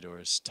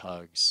 stevedores,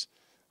 tugs,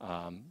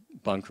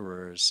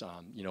 bunkerers,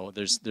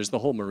 there's the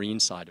whole marine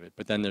side of it,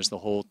 but then there's the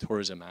whole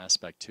tourism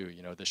aspect too,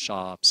 the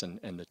shops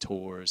and the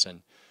tours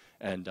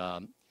and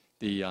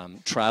the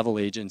travel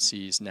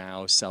agencies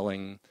now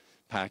selling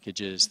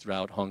packages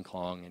throughout Hong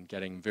Kong and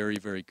getting very,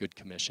 very good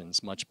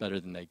commissions, much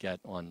better than they get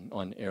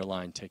on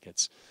airline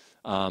tickets.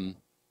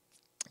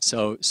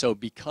 So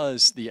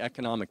because the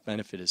economic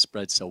benefit is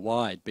spread so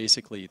wide,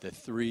 basically the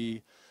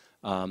 3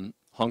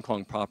 Hong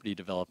Kong property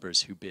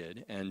developers who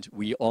bid, and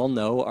we all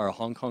know our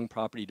Hong Kong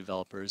property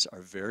developers are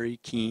very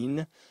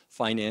keen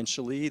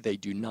financially. They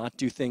do not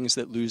do things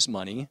that lose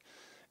money.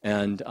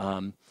 And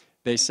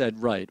they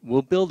said, right,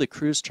 we'll build a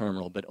cruise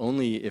terminal, but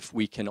only if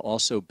we can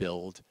also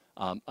build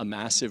a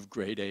massive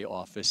grade A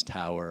office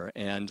tower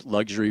and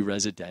luxury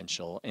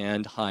residential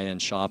and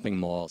high-end shopping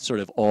mall, sort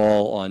of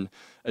all on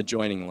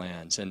adjoining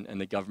lands. And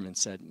the government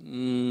said,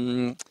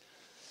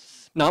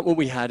 not what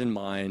we had in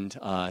mind,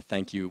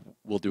 thank you,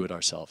 we'll do it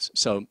ourselves.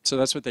 So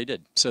that's what they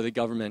did. So the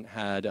government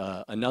had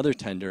another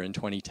tender in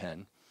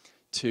 2010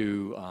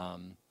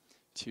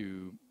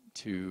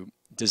 to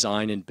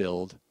design and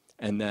build,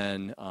 and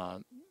then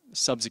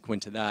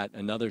subsequent to that,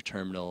 another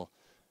terminal,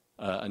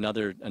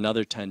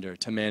 another tender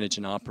to manage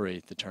and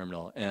operate the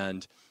terminal,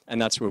 and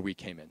that's where we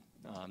came in.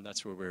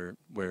 That's where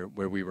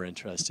we were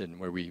interested and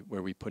where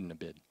we put in a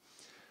bid.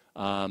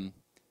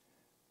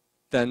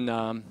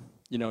 Then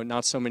you know,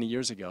 not so many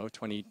years ago,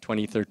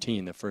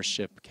 2013, the first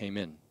ship came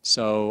in.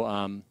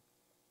 So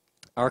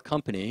our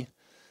company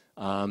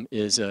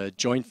is a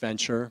joint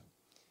venture,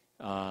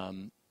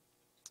 60%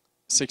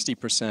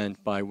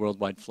 by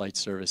Worldwide Flight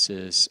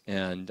Services,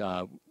 and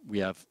we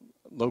have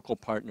local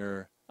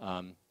partner,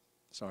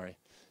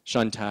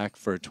 Shuntak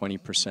for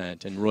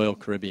 20%, and Royal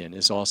Caribbean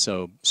is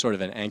also sort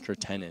of an anchor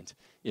tenant,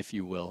 if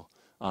you will,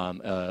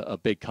 a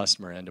big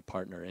customer and a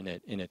partner in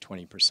it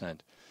 20%.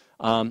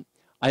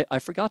 I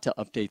forgot to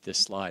update this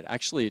slide.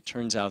 Actually, it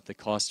turns out the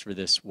cost for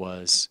this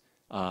was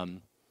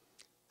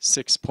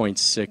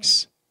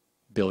 6.6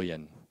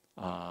 billion.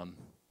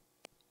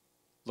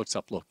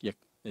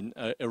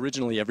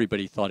 Originally,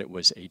 everybody thought it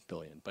was 8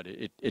 billion, but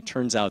it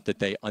turns out that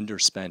they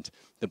underspent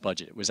the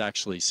budget. It was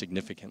actually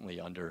significantly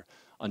under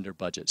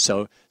budget.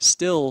 So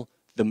still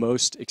the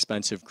most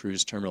expensive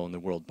cruise terminal in the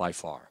world by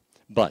far,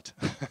 but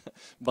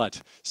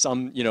but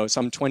some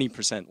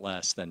 20%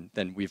 less than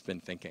we've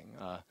been thinking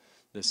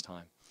this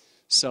time.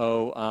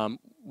 So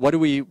what do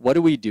we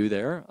do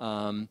there?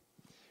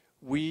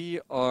 We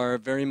are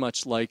very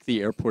much like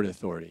the airport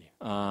authority.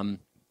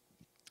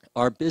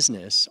 Our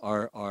business,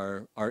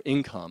 our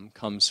income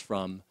comes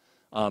from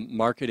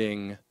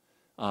marketing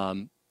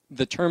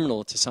the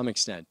terminal to some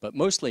extent, but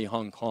mostly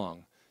Hong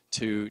Kong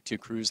to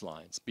cruise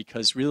lines,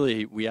 because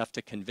really we have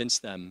to convince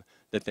them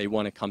that they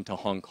want to come to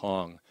Hong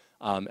Kong,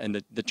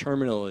 and the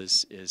terminal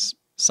is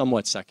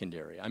somewhat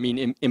secondary. I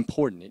mean,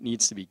 important. It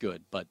needs to be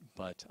good, but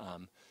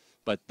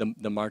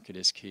the market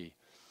is key.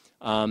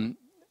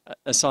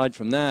 Aside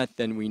from that,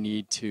 then we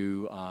need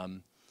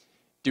to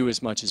do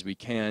as much as we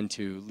can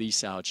to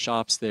lease out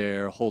shops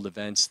there, hold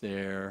events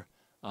there,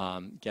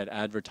 get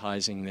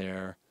advertising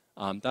there.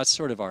 That's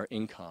sort of our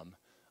income.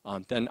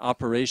 Then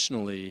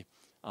operationally,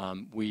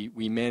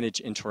 we manage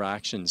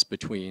interactions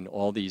between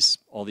all these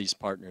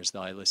partners that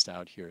I list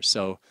out here.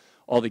 So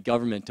all the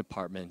government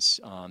departments,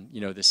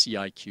 you know, the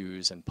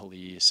CIQs and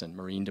police and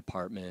Marine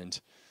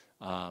Department,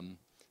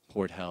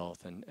 Port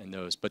Health and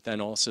those, but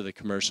then also the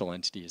commercial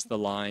entities, the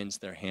lines,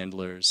 their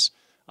handlers,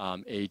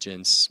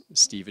 agents,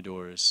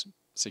 stevedores,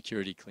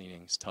 security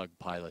cleanings, tug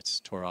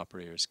pilots, tour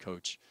operators,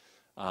 coach,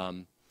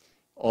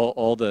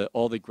 all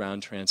the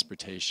ground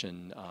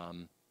transportation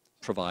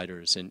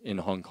providers in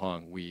Hong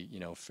Kong. We,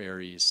 you know,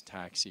 ferries,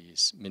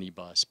 taxis,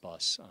 minibus,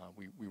 bus.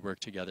 We work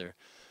together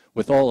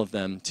with all of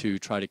them to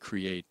try to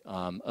create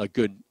a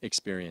good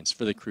experience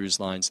for the cruise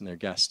lines and their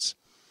guests.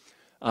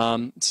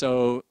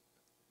 So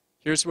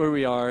here's where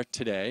we are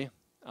today.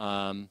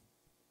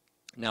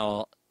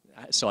 Now,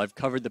 so I've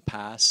covered the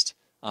past.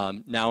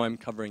 Now I'm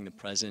covering the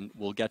present.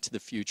 We'll get to the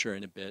future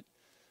in a bit.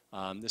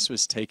 This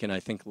was taken, I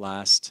think,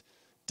 last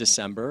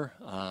December.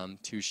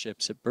 2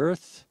 ships at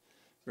berth.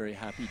 Very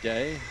happy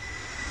day.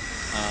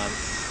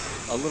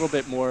 A little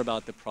bit more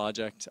about the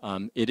project.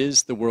 It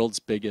is the world's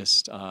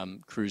biggest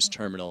cruise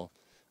terminal,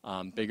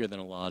 bigger than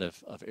a lot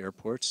of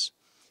airports.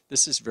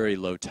 This is very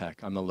low tech.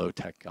 I'm a low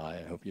tech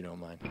guy. I hope you don't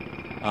mind.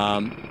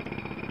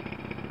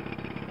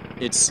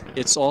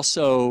 It's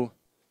also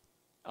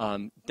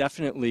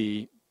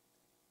definitely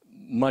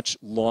much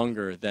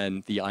longer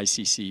than the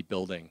ICC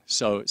building.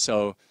 So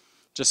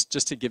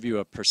just to give you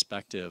a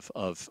perspective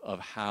of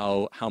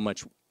how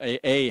much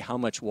how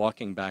much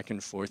walking back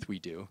and forth we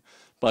do,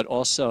 but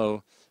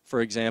also,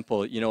 for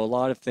example, you know, a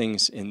lot of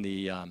things in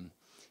the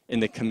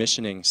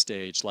commissioning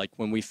stage, like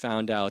when we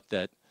found out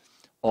that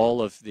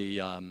all of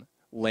the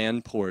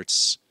land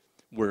ports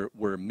were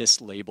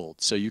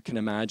mislabeled. So you can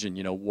imagine,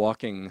 you know,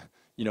 walking,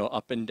 you know,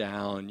 up and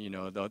down, you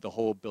know, the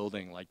whole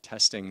building, like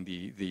testing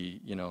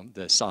the you know,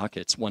 the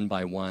sockets one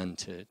by one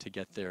to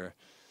get their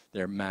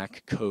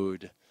MAC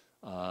code,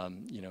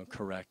 you know,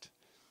 correct.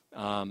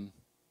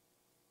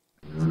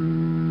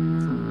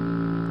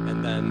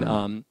 And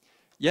then,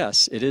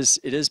 yes, it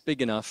is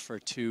big enough for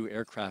 2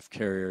 aircraft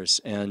carriers.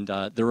 And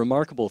the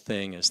remarkable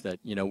thing is that,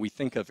 you know, we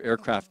think of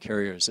aircraft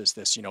carriers as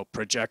this, you know,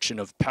 projection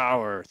of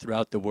power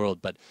throughout the world,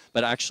 but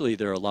actually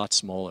they're a lot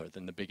smaller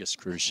than the biggest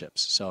cruise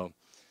ships. So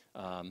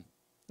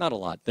not a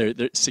lot.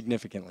 They're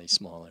significantly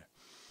smaller.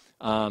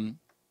 Now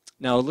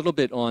a little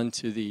bit on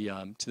to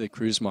the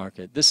cruise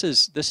market. This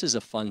is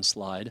a fun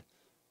slide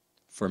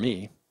for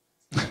me.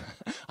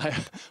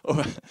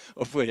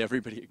 Hopefully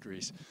everybody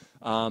agrees.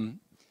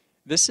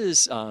 This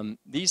is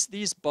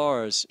these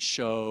bars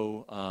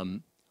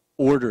show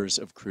orders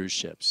of cruise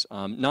ships,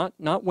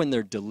 not when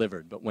they're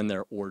delivered, but when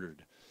they're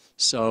ordered.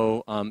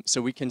 So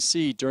so we can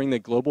see during the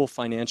global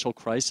financial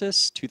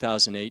crisis,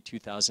 2008,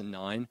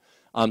 2009,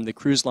 the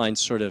cruise lines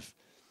sort of,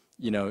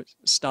 you know,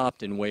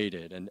 stopped and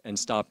waited and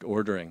stopped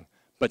ordering.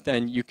 But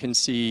then you can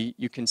see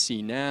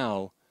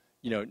now,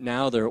 you know,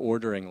 now they're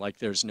ordering like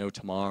there's no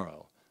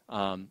tomorrow.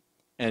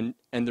 And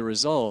the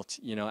result,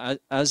 you know,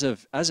 as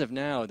of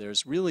now,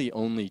 there's really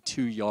only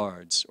 2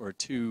 yards or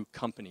 2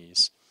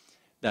 companies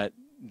that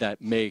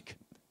make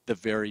the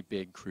very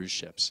big cruise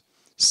ships.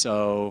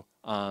 So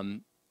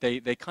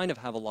they kind of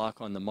have a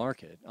lock on the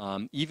market.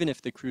 Even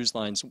if the cruise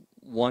lines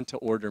want to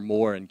order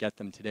more and get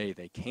them today,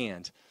 they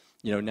can't.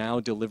 Now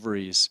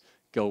deliveries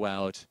go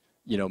out,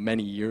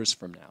 many years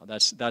from now.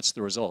 That's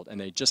the result, and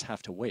they just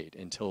have to wait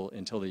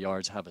until the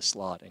yards have a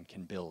slot and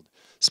can build.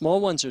 Small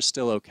ones are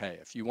still okay.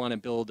 If you want to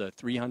build a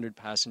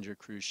 300-passenger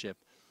cruise ship,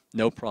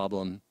 no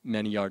problem.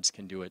 Many yards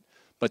can do it.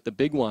 But the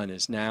big one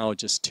is now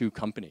just 2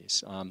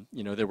 companies.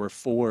 There were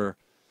 4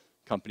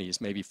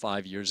 companies maybe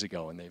 5 years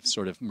ago, and they've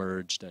sort of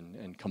merged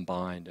and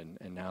combined,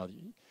 and now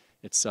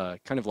it's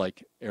kind of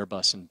like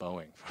Airbus and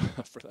Boeing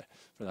for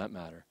that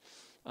matter.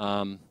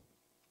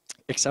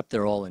 Except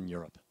they're all in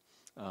Europe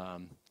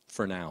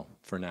for now.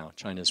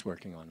 China's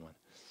working on one.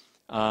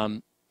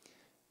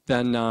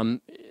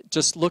 Then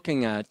just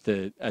looking at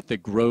the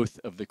growth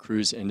of the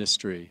cruise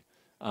industry,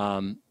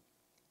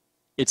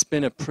 it's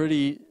been a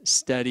pretty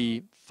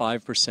steady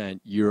 5%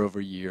 year over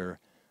year,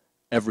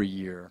 every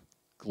year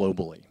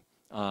globally.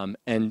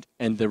 And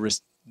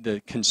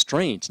the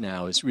constraint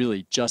now is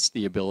really just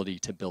the ability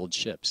to build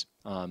ships.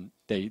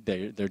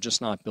 They're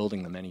just not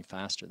building them any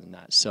faster than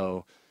that.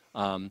 So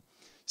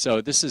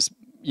this is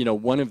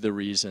one of the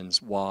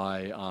reasons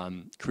why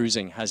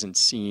cruising hasn't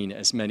seen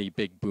as many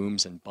big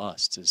booms and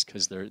busts, is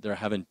because there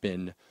haven't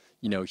been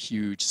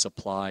huge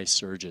supply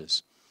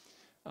surges.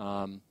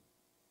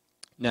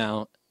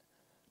 Now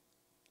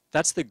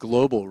that's the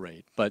global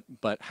rate, but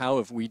how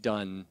have we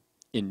done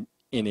in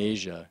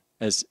Asia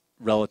as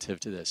relative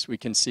to this? We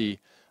can see,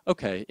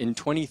 okay, in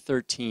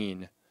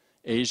 2013,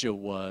 Asia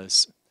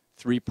was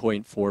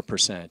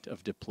 3.4%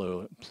 of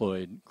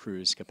deployed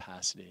cruise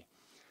capacity.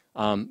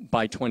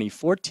 By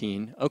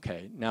 2014,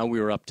 okay, now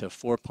we were up to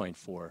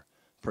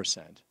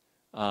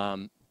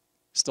 4.4%.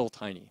 Still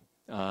tiny.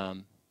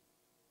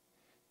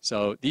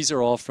 So these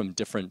are all from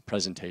different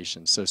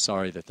presentations. So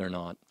sorry that they're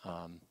not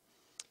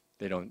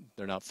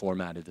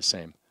formatted the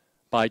same.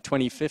 By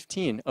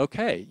 2015,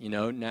 okay,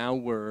 now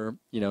we're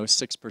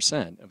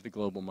 6% of the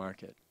global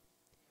market.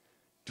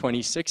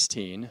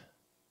 2016,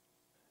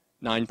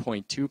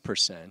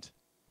 9.2%.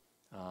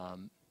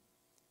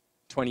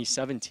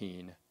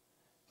 2017,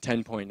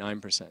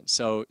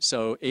 10.9%.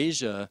 So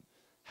Asia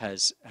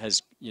has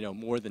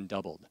more than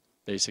doubled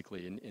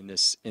basically in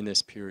this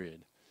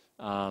period.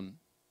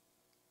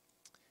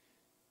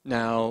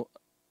 Now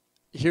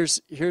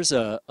here's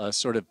a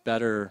sort of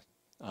better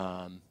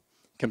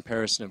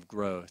comparison of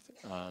growth,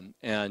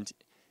 and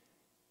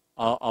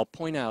I'll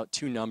point out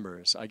 2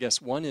 numbers. I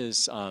guess one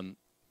is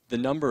the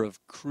number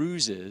of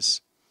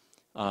cruises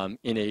in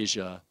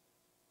Asia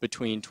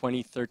between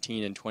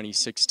 2013 and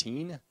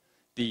 2016.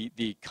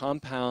 The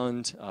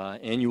compound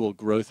annual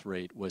growth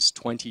rate was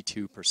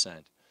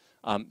 22%.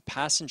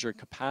 Passenger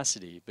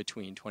capacity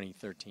between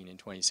 2013 and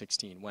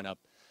 2016 went up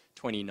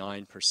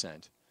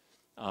 29%.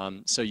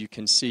 So you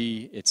can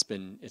see it's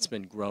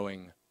been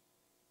growing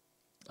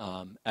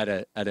at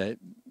a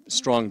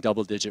strong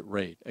double-digit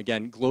rate.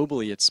 Again,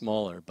 globally it's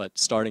smaller, but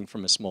starting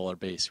from a smaller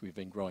base, we've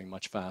been growing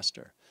much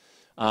faster.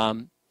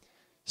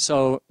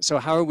 So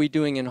how are we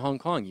doing in Hong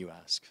Kong, you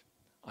ask?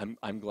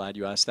 I'm glad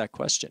you asked that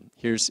question.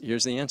 Here's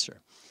the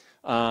answer.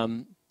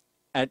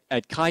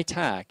 At Kai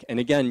Tak, and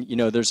again,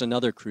 there's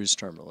another cruise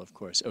terminal, of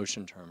course,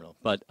 ocean terminal,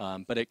 but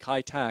at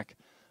Kai Tak,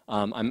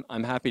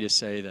 I'm happy to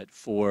say that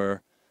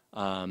for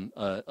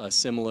a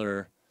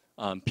similar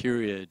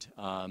period,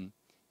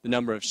 the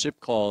number of ship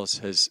calls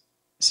has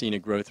seen a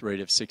growth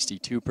rate of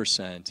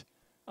 62%,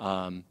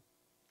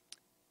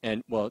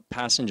 and well,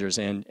 passengers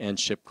and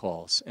ship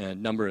calls,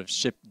 and number of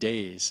ship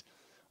days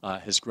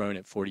has grown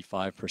at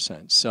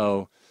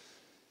 45%.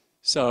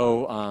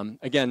 So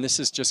again, this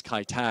is just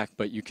Kai Tak,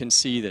 but you can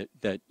see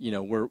that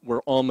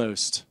we're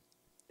almost,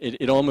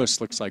 it almost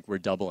looks like we're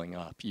doubling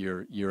up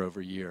year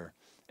over year.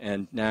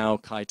 And now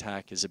Kai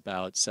Tak is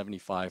about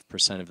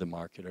 75% of the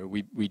market, or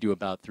we do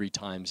about 3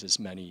 times as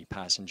many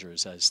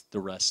passengers as the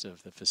rest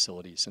of the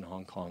facilities in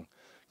Hong Kong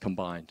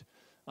combined,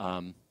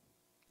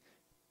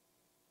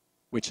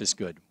 which is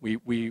good. We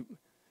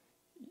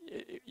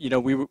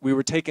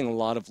were taking a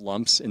lot of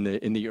lumps in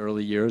the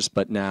early years,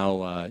 but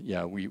now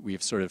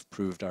we've sort of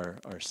proved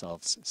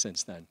ourselves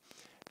since then.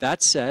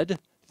 That said,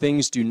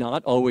 things do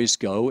not always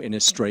go in a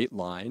straight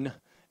line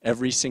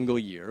every single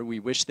year. We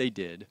wish they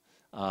did.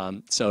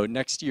 So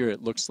next year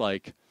it looks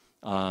like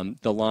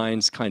the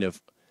lines kind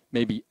of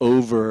maybe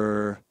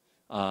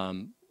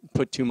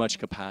put too much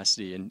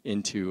capacity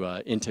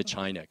into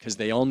China, because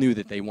they all knew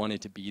that they wanted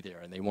to be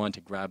there and they wanted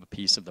to grab a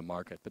piece of the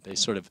market, but they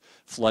sort of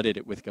flooded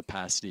it with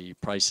capacity.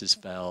 Prices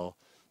fell,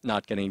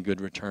 not getting a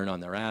good return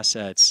on their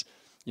assets,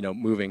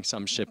 moving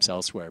some ships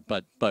elsewhere.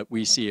 But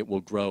we see it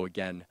will grow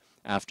again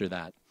after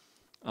that.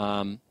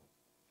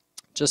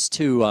 Just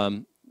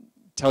to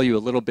tell you a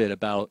little bit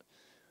about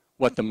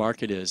what the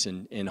market is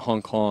in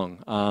Hong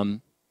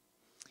Kong.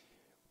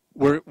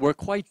 We're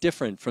quite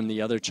different from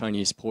the other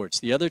Chinese ports.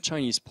 The other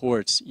Chinese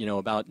ports,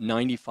 about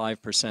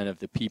 95% of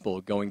the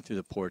people going through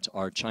the ports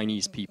are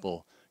Chinese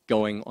people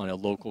going on a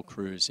local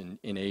cruise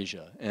in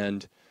Asia.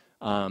 And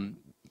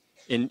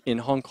in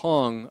Hong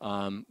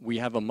Kong, we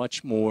have a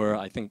much more,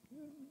 I think,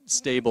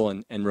 stable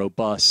and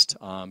robust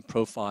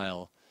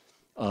profile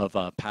of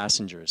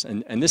passengers,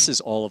 and this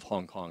is all of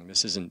Hong Kong.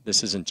 This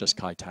isn't just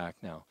Kai Tak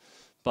now,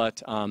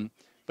 but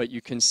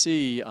you can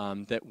see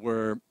that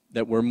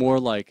we're more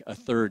like a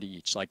third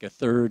each, like a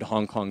third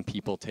Hong Kong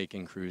people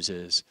taking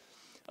cruises,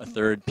 a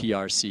third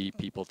PRC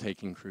people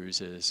taking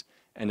cruises,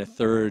 and a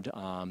third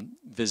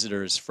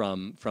visitors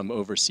from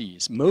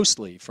overseas,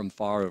 mostly from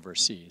far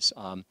overseas.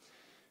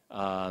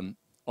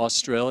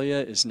 Australia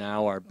is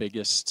now our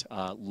biggest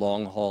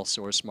long-haul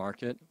source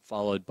market,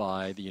 followed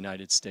by the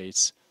United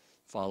States,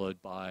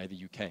 followed by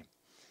the UK.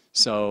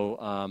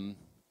 So,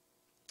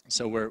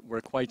 so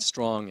we're quite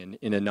strong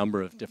in a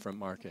number of different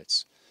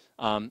markets.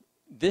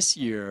 This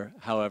year,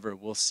 however,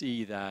 we'll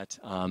see that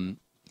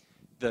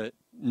the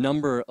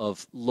number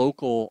of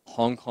local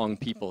Hong Kong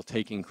people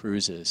taking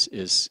cruises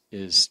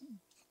is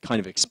kind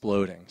of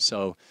exploding.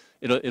 So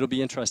it'll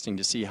be interesting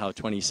to see how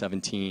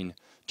 2017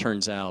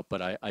 turns out.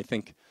 But I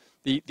think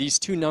these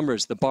two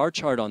numbers, the bar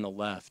chart on the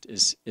left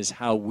is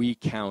how we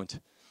count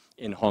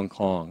in Hong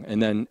Kong,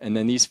 and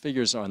then these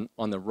figures on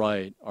the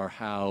right are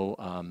how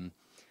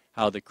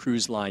the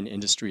Cruise Line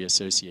Industry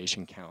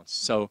Association counts.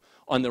 So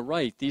on the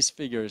right, these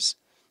figures,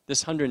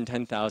 this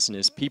 110,000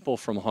 is people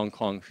from Hong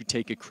Kong who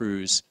take a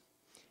cruise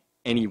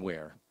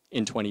anywhere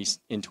in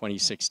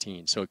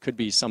 2016. So it could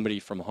be somebody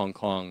from Hong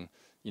Kong,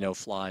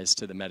 flies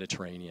to the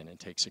Mediterranean and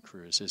takes a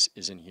cruise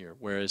is in here.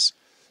 Whereas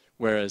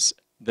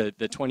the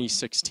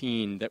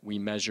 2016 that we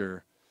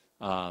measure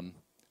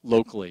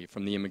locally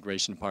from the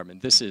Immigration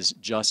Department, this is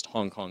just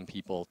Hong Kong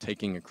people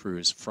taking a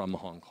cruise from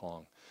Hong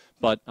Kong.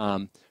 But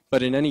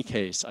in any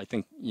case, I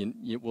think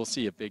we'll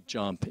see a big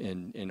jump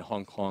in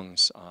Hong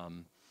Kong's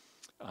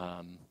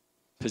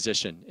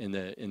position in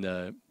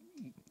the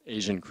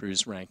Asian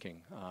cruise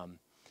ranking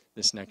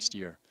this next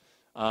year.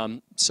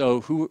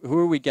 So who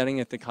are we getting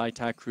at the Kai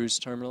Tak cruise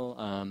terminal?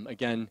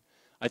 Again,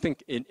 I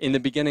think in the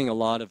beginning, a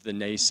lot of the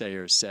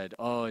naysayers said,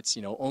 "Oh, it's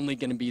only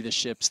going to be the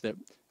ships that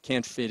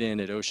can't fit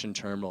in at Ocean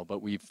Terminal,"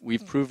 but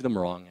we've proved them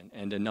wrong,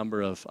 and a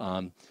number of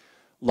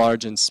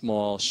large and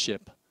small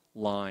ship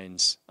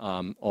lines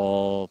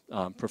all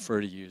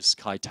prefer to use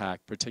Kai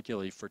Tak,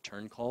 particularly for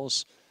turn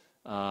calls.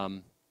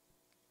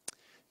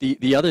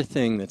 The other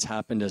thing that's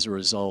happened as a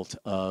result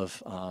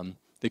of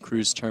the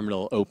cruise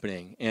terminal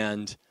opening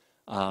and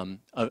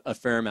a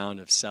fair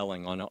amount of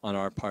selling on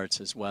our parts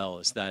as well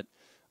is that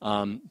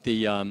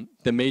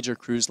the major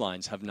cruise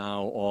lines have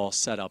now all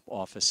set up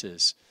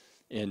offices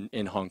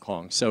in Hong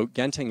Kong. So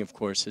Genting, of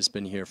course, has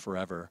been here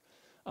forever.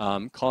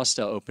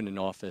 Costa opened an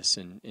office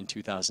in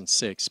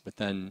 2006, but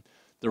then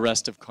the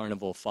rest of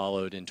Carnival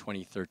followed in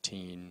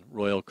 2013,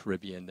 Royal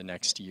Caribbean the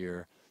next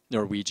year,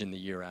 Norwegian the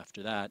year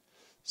after that.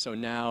 So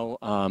now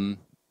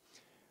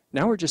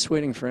we're just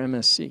waiting for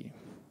MSC.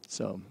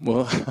 So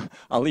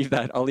I'll leave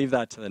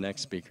that to the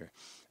next speaker.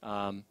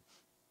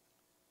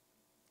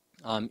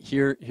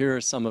 Here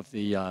are some of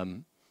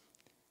the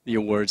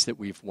awards that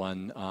we've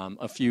won.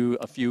 A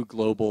few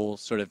global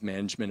sort of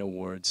management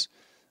awards,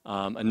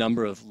 a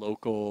number of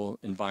local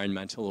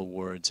environmental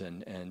awards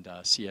and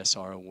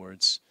CSR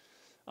awards.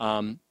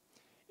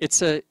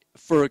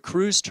 For a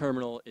cruise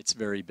terminal, it's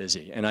very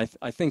busy, and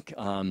I think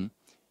the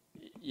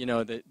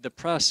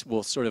press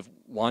will sort of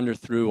wander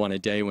through on a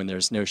day when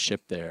there's no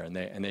ship there, and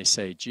they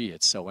say, "Gee,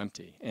 it's so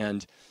empty,"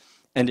 and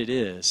it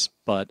is.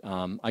 But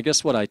I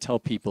guess what I tell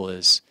people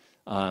is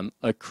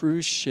a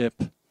cruise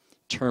ship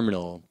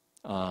terminal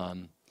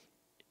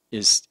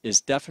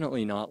is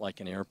definitely not like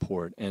an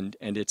airport, and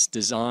it's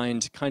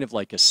designed kind of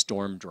like a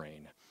storm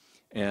drain.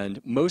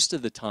 And most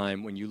of the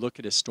time, when you look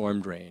at a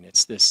storm drain,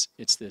 it's this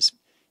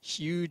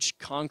huge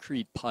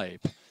concrete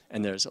pipe,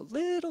 and there's a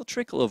little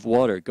trickle of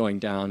water going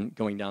down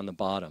the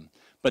bottom.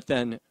 But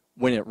then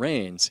when it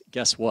rains,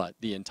 guess what?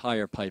 The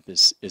entire pipe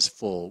is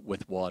full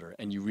with water,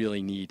 and you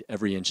really need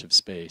every inch of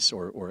space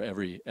or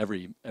every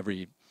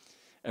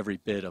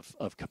bit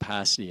of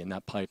capacity in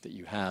that pipe that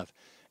you have.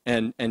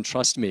 And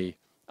trust me,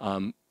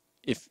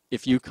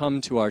 if you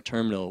come to our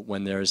terminal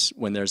when there's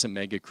a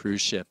mega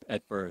cruise ship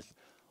at berth,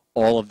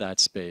 all of that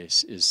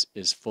space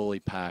is fully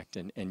packed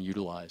and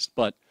utilized.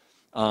 But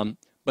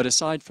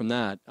aside from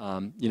that,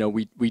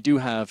 we do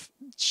have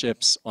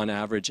ships on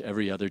average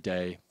every other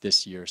day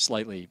this year,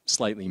 slightly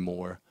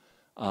more.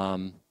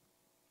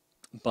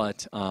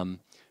 But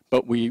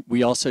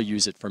we also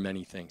use it for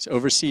many things.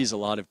 Overseas, a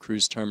lot of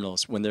cruise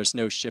terminals, when there's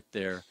no ship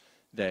there,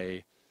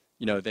 they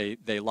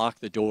lock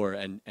the door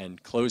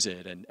and close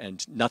it,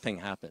 and nothing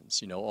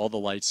happens. All the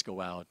lights go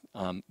out.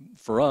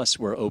 For us,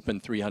 we're open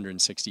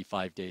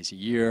 365 days a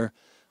year.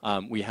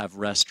 We have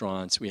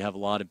restaurants. We have a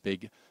lot of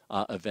big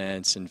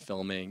events and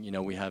filming.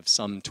 We have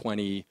some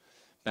 20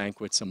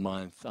 banquets a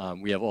month.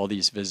 We have all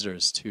these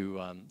visitors to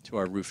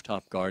our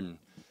rooftop garden.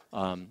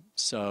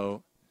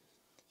 So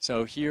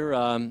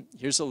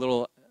here's a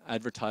little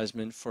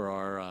advertisement for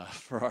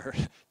our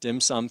dim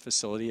sum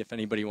facility if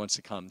anybody wants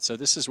to come. So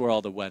this is where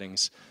all the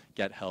weddings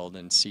get held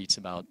and seats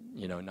about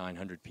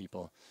 900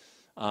 people.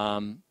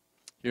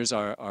 Here's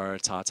our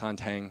Ta Tan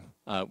Tang,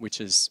 which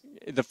is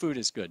the food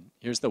is good.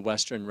 Here's the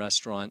Western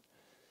restaurant.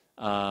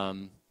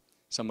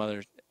 some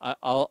other.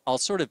 I'll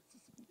sort of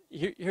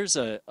here's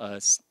a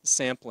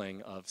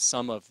sampling of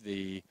some of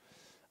the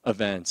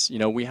events. You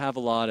know, we have a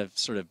lot of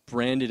sort of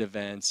branded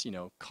events. You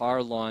know,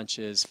 car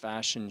launches,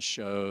 fashion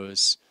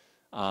shows,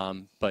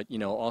 but you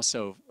know,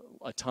 also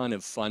a ton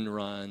of fun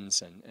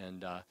runs,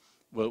 and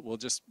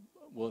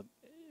we'll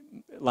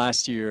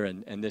last year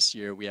and this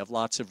year we have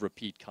lots of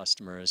repeat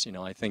customers. You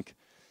know, I think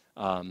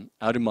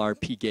Audemars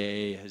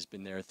Piguet has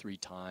been there 3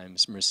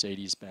 times,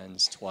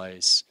 Mercedes-Benz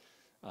twice,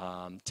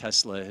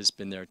 Tesla has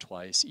been there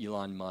twice,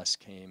 Elon Musk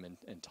came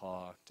and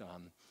talked.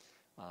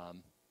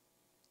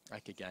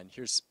 Like again,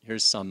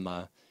 here's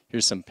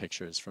some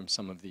pictures from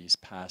some of these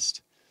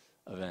past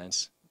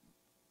events.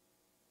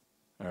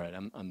 All right,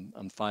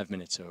 I'm 5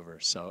 minutes over.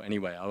 So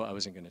anyway, I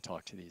wasn't going to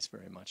talk to these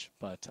very much,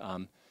 but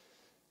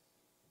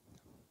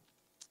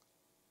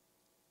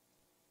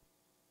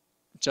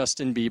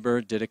Justin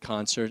Bieber did a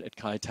concert at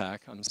Kai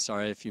Tak. I'm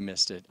sorry if you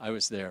missed it. I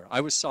was there.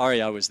 I was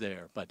sorry I was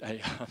there, but I,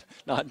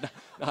 not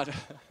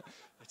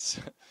it's,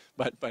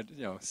 but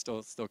you know,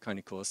 still kind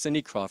of cool.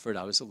 Cindy Crawford,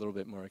 I was a little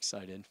bit more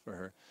excited for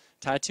her.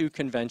 Tattoo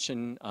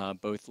convention,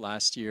 both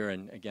last year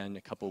and again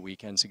a couple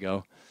weekends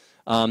ago.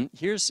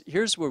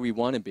 Here's where we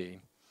want to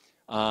be.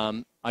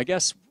 I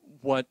guess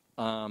what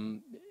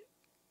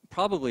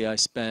probably I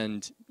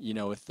spend, you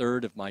know, a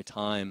third of my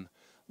time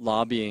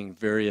lobbying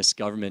various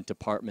government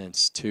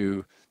departments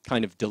to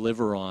kind of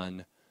deliver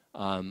on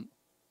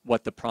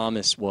what the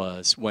promise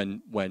was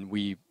when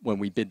we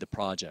bid the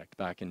project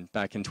back in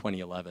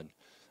 2011.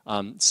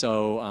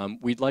 So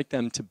we'd like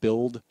them to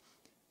build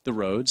the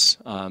roads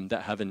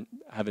that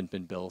haven't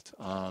been built.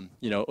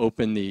 You know,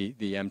 open the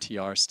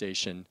MTR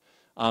station.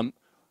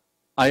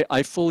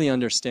 I fully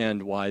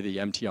understand why the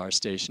MTR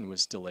station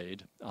was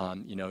delayed.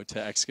 You know,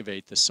 to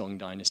excavate the Song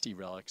Dynasty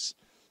relics.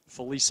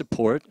 Fully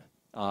support.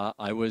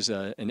 I was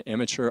an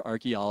amateur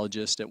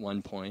archaeologist at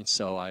one point,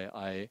 so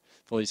I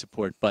fully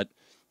support, but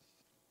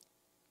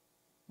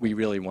we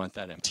really want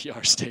that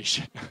MTR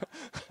station.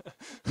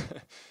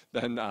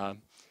 Then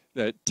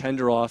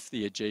tender off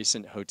the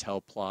adjacent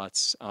hotel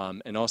plots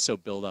and also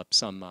build up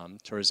some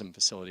tourism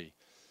facility.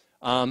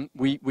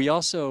 We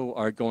also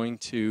are going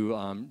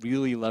to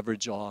really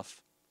leverage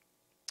off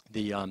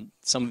the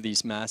some of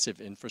these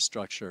massive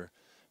infrastructure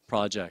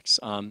projects.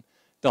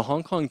 The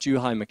Hong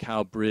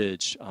Kong-Zhuhai-Macau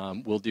Bridge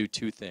will do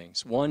 2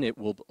 things. One, it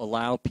will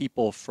allow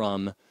people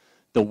from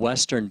the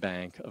western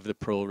bank of the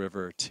Pearl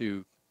River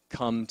to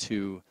come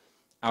to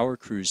our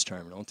cruise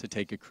terminal to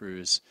take a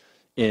cruise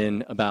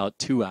in about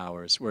 2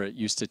 hours, where it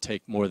used to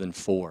take more than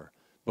 4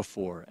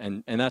 before.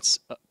 And that's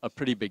a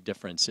pretty big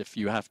difference if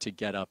you have to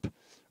get up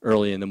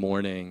early in the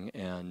morning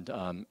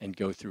and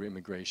go through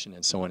immigration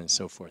and so on and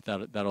so forth.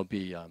 That'll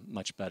be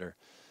much better.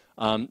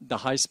 The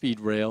high-speed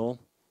rail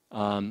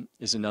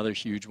is another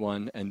huge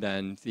one, and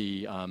then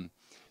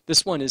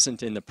this one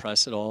isn't in the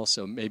press at all,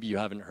 so maybe you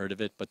haven't heard of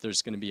it, but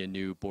there's going to be a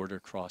new border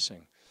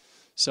crossing.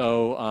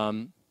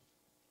 So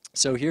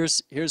so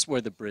here's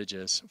where the bridge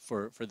is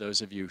for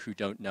those of you who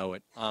don't know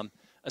it.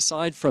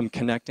 Aside from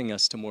connecting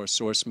us to more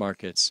source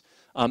markets,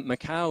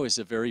 Macau is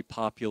a very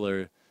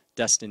popular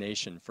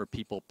destination for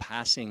people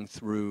passing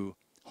through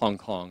Hong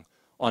Kong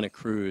on a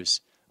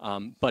cruise.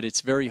 But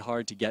it's very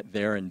hard to get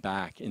there and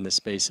back in the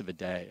space of a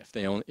day if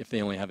they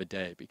only have a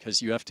day,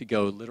 because you have to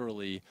go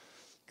literally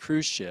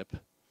cruise ship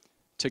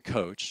to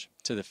coach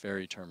to the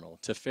ferry terminal,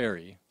 to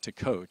ferry to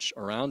coach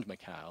around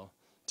Macau,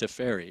 to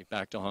ferry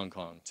back to Hong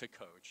Kong, to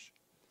coach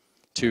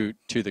to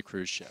the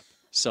cruise ship.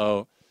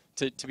 So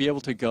to be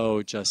able to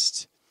go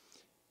just,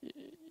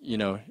 you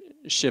know,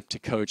 ship to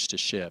coach to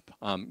ship,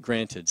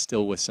 granted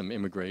still with some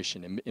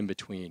immigration in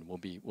between, will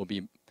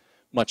be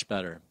much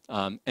better,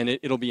 and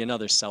it'll be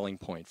another selling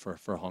point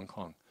for Hong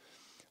Kong.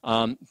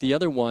 The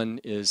other one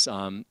is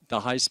the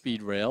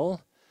high-speed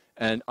rail,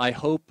 and I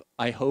hope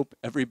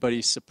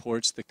everybody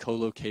supports the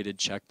co-located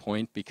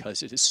checkpoint,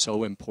 because it is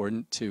so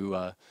important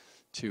to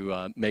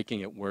making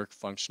it work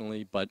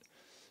functionally. But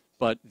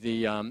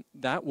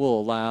that will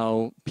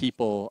allow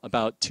people,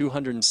 about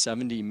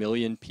 270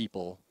 million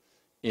people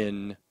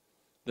in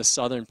the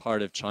southern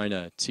part of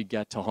China, to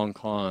get to Hong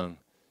Kong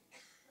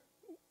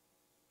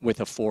with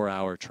a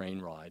 4-hour train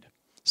ride.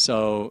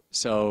 So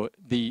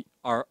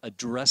our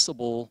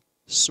addressable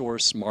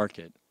source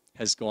market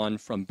has gone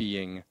from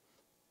being,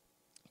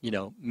 you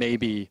know,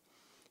 maybe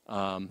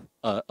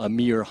a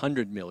mere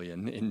 100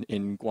 million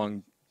in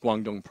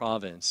Guangdong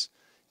province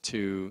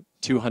to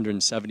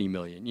 270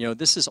 million. You know,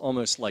 this is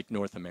almost like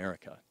North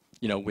America,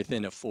 you know,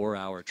 within a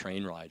 4-hour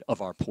train ride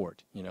of our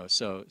port, you know.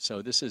 So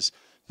this is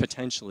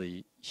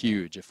potentially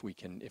huge if we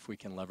can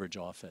leverage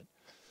off it.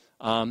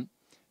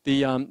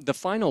 The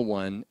final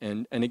one,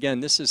 and again,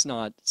 this is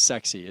not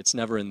sexy, it's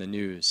never in the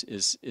news,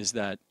 is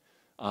that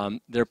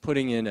they're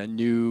putting in a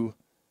new,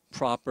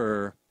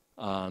 proper,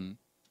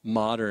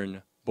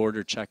 modern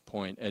border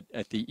checkpoint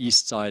at the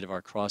east side of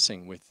our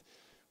crossing with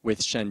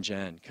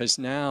Shenzhen. Because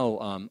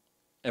now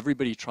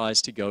everybody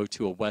tries to go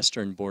to a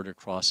western border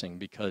crossing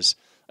because,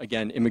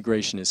 again,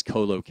 immigration is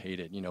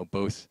co-located, you know,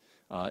 both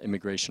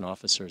immigration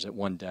officers at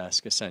one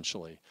desk,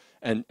 essentially.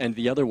 And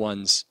the other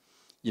ones,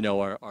 you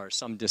know, are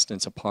some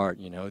distance apart.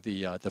 You know,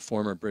 the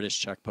former British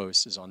check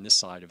post is on this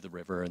side of the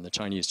river, and the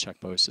Chinese check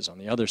post is on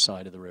the other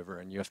side of the river,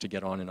 and you have to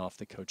get on and off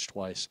the coach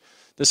twice.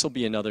 This will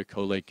be another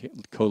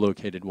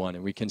co-located one,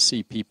 and we can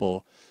see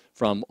people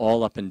from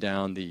all up and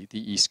down the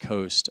east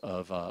coast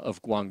of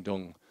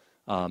Guangdong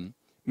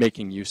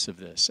making use of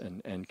this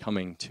and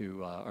coming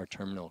to our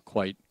terminal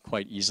quite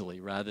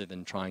easily, rather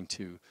than trying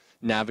to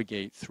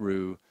navigate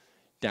through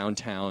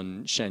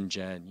downtown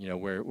Shenzhen, you know,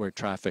 where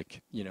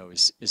traffic, you know,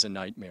 is a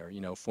nightmare.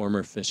 You know,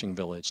 former fishing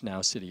village,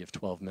 now city of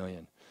 12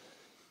 million.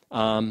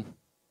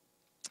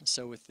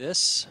 So with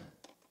this,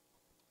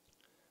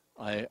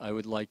 I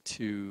would like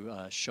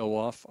to show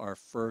off our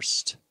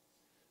first,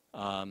 if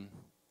I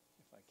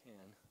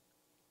can.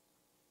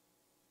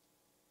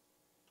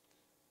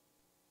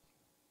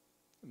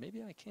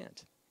 Maybe I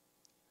can't.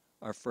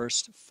 Our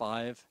first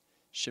 5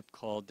 ship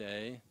call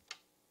day.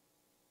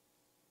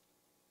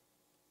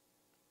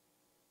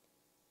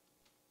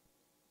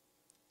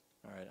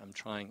 All right, I'm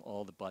trying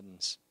all the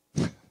buttons.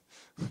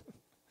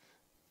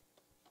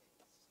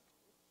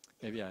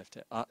 Maybe I have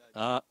to,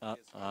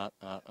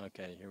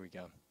 okay, here we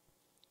go.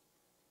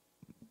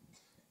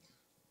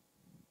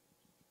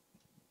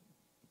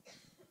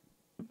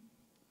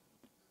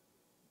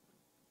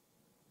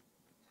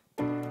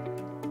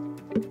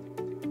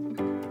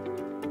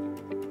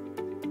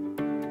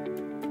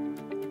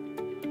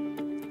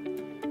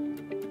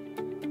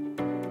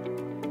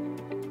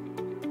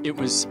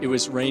 It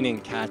was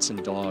raining cats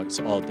and dogs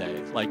all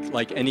day,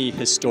 like any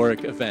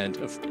historic event.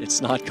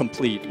 It's not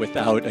complete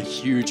without a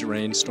huge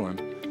rainstorm.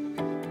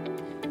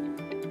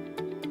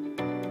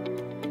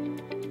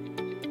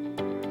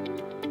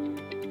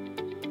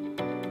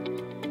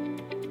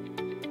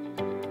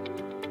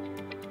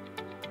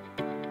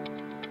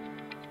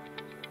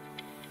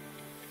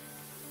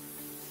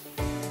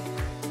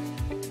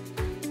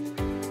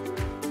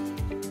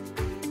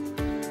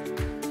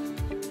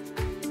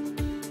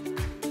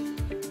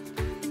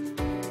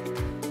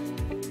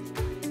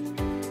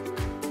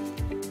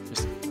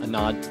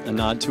 A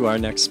nod to our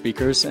next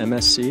speakers,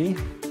 MSC.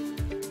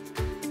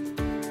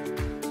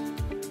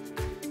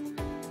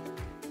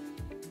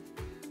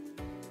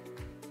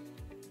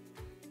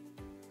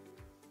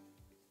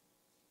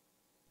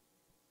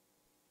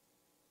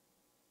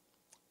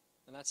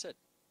 And that's it.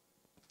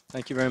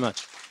 Thank you very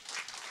much.